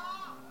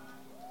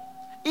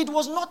 It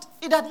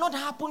had not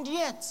happened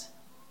yet.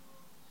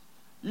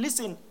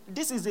 Listen,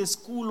 this is a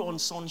school on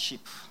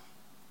sonship.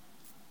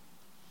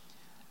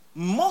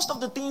 Most of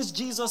the things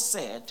Jesus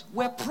said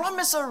were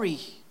promissory.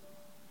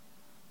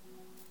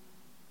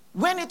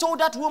 When he told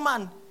that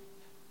woman,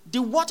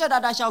 the water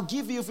that I shall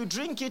give you, if you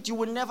drink it, you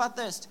will never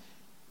thirst.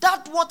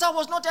 That water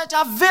was not yet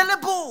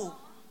available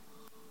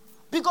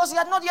because he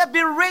had not yet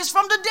been raised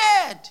from the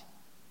dead.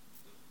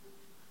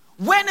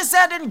 When he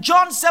said in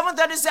John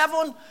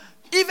 7:37,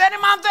 if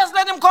any man thirsts,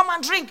 let him come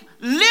and drink.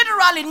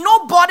 Literally,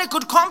 nobody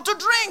could come to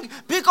drink.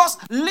 Because,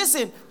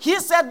 listen, he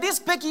said, this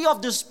speak ye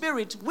of the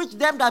Spirit, which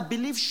them that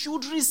believe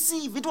should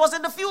receive. It was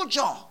in the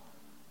future.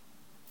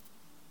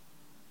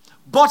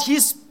 But he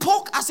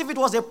spoke as if it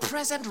was a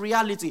present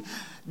reality.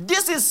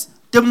 This is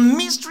the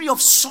mystery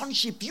of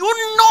sonship. You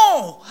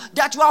know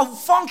that you are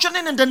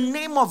functioning in the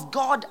name of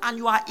God and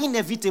you are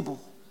inevitable.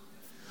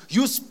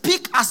 You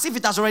speak as if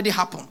it has already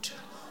happened.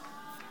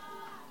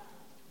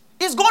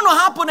 It's going to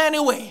happen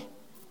anyway.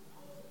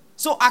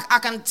 So I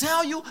can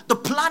tell you the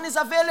plan is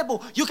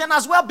available. You can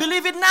as well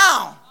believe it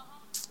now.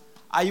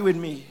 Are you with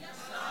me? Yes,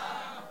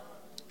 sir.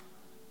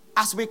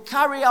 As we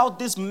carry out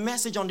this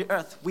message on the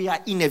earth, we are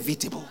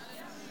inevitable.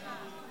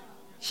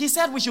 He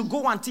said we should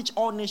go and teach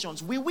all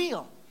nations. We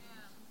will.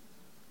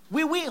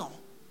 We will.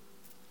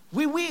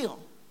 We will.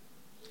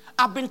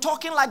 I've been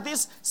talking like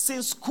this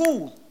since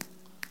school.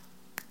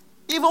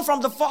 Even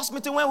from the first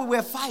meeting when we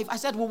were 5, I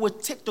said we will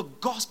take the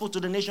gospel to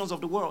the nations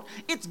of the world.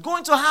 It's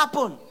going to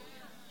happen.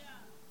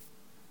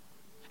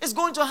 It's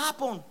going to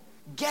happen.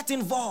 Get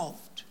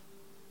involved.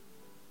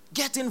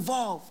 Get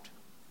involved.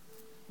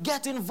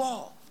 Get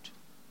involved.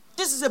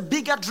 This is a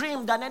bigger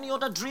dream than any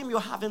other dream you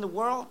have in the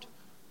world.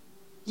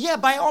 Yeah,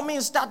 by all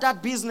means, start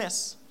that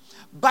business.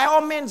 By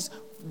all means,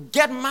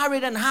 get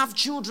married and have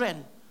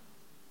children.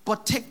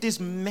 But take this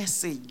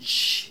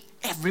message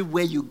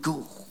everywhere you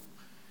go.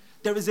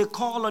 There is a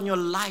call on your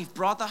life,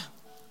 brother.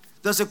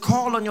 There's a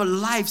call on your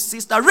life,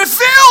 sister.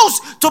 Refuse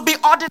to be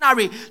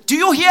ordinary. Do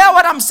you hear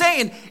what I'm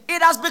saying?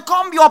 It has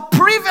become your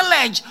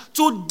privilege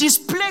to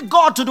display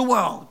God to the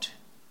world.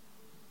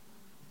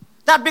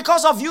 That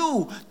because of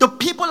you, the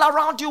people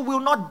around you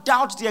will not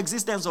doubt the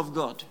existence of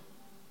God.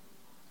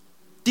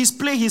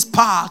 Display his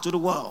power to the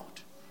world.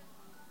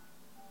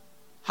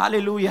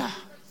 Hallelujah.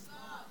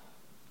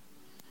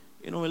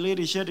 You know, a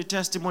lady shared a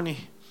testimony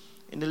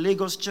in the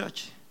Lagos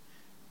church.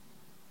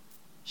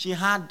 She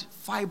had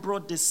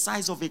fibroid the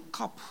size of a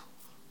cup.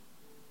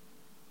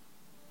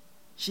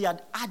 She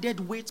had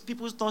added weight.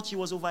 People thought she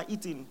was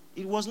overeating.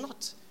 It was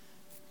not.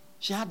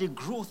 She had a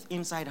growth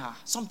inside her.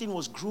 Something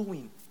was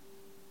growing.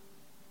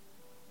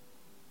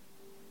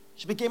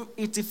 She became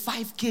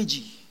 85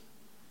 kg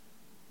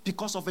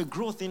because of a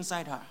growth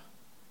inside her.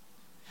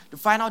 The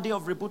final day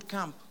of reboot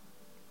camp,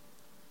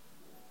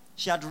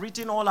 She had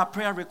written all her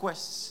prayer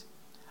requests.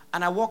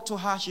 And I walked to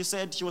her. She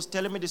said, she was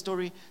telling me the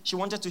story. She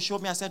wanted to show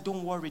me. I said,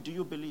 don't worry. Do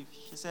you believe?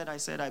 She said,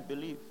 I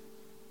believe.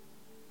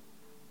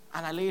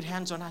 And I laid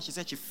hands on her. She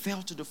said she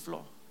fell to the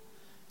floor.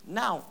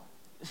 Now,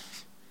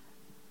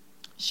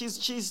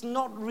 she's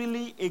not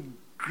really a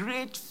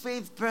great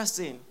faith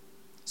person.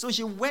 So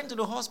she went to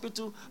the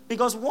hospital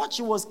because what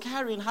she was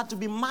carrying had to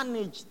be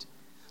managed.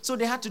 So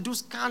they had to do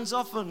scans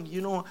often,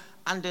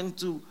 and then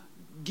to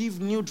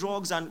give new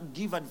drugs and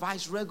give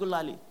advice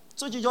regularly.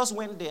 So she just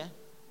went there.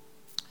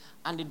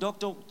 And the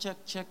doctor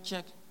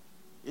checked.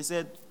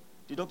 The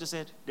doctor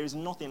said, there is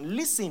nothing.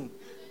 Listen.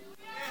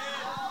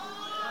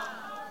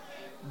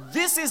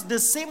 This is the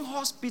same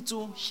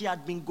hospital she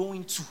had been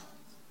going to.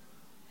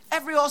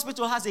 Every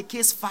hospital has a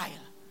case file.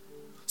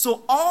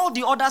 So all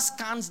the other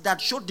scans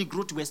that showed the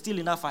growth were still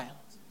in that file.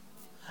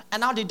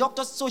 And now the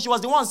doctor, so she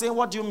was the one saying,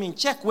 what do you mean?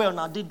 Check well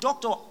now. The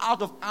doctor,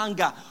 out of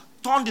anger,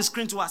 turned the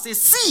screen to her and said,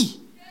 see.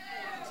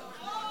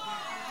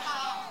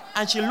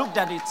 And she looked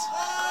at it.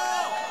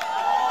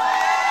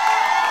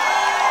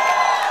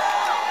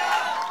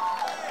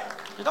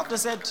 The doctor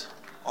said,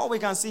 all we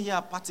can see here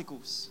are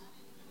particles.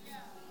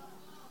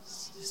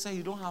 He said,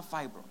 you don't have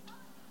fibroid.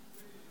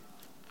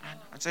 And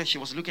I said, she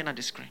was looking at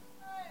the screen.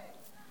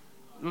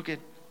 Look at,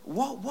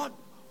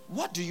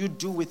 what do you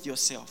do with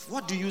yourself?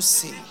 What do you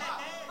say?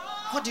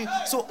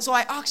 So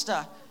I asked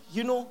her,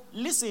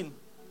 listen,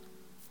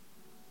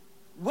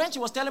 when she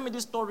was telling me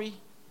this story,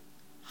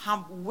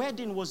 her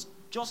wedding was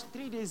just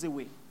 3 days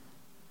away.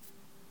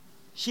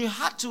 She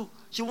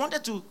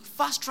wanted to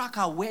fast track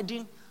her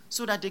wedding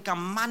so that they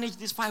can manage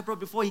this fibroid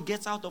before he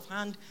gets out of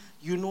hand.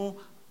 They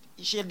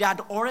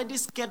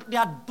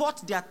had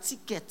bought their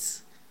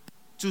tickets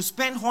to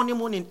spend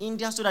honeymoon in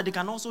India so that they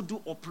can also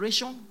do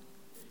operation.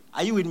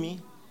 Are you with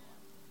me?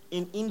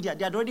 In India,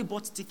 they had already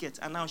bought tickets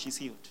and now she's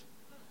healed.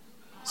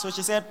 So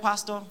she said,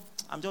 Pastor,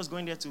 I'm just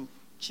going there to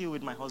chill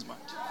with my husband.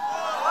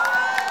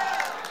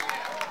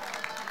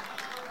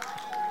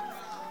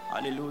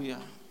 Hallelujah.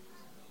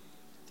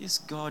 This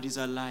God is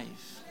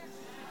alive.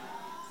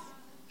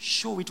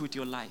 Show it with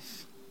your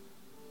life.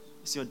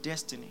 It's your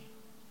destiny.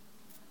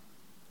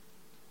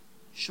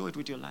 Show it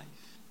with your life.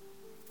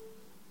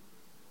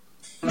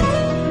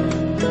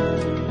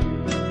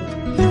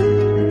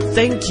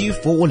 Thank you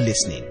for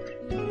listening.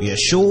 We are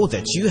sure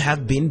that you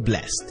have been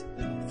blessed.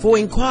 For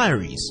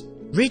inquiries,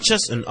 reach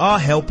us on our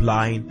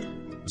helpline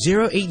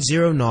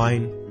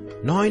 0809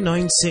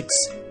 996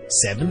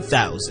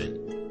 7000.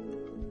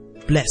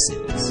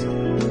 Blessings.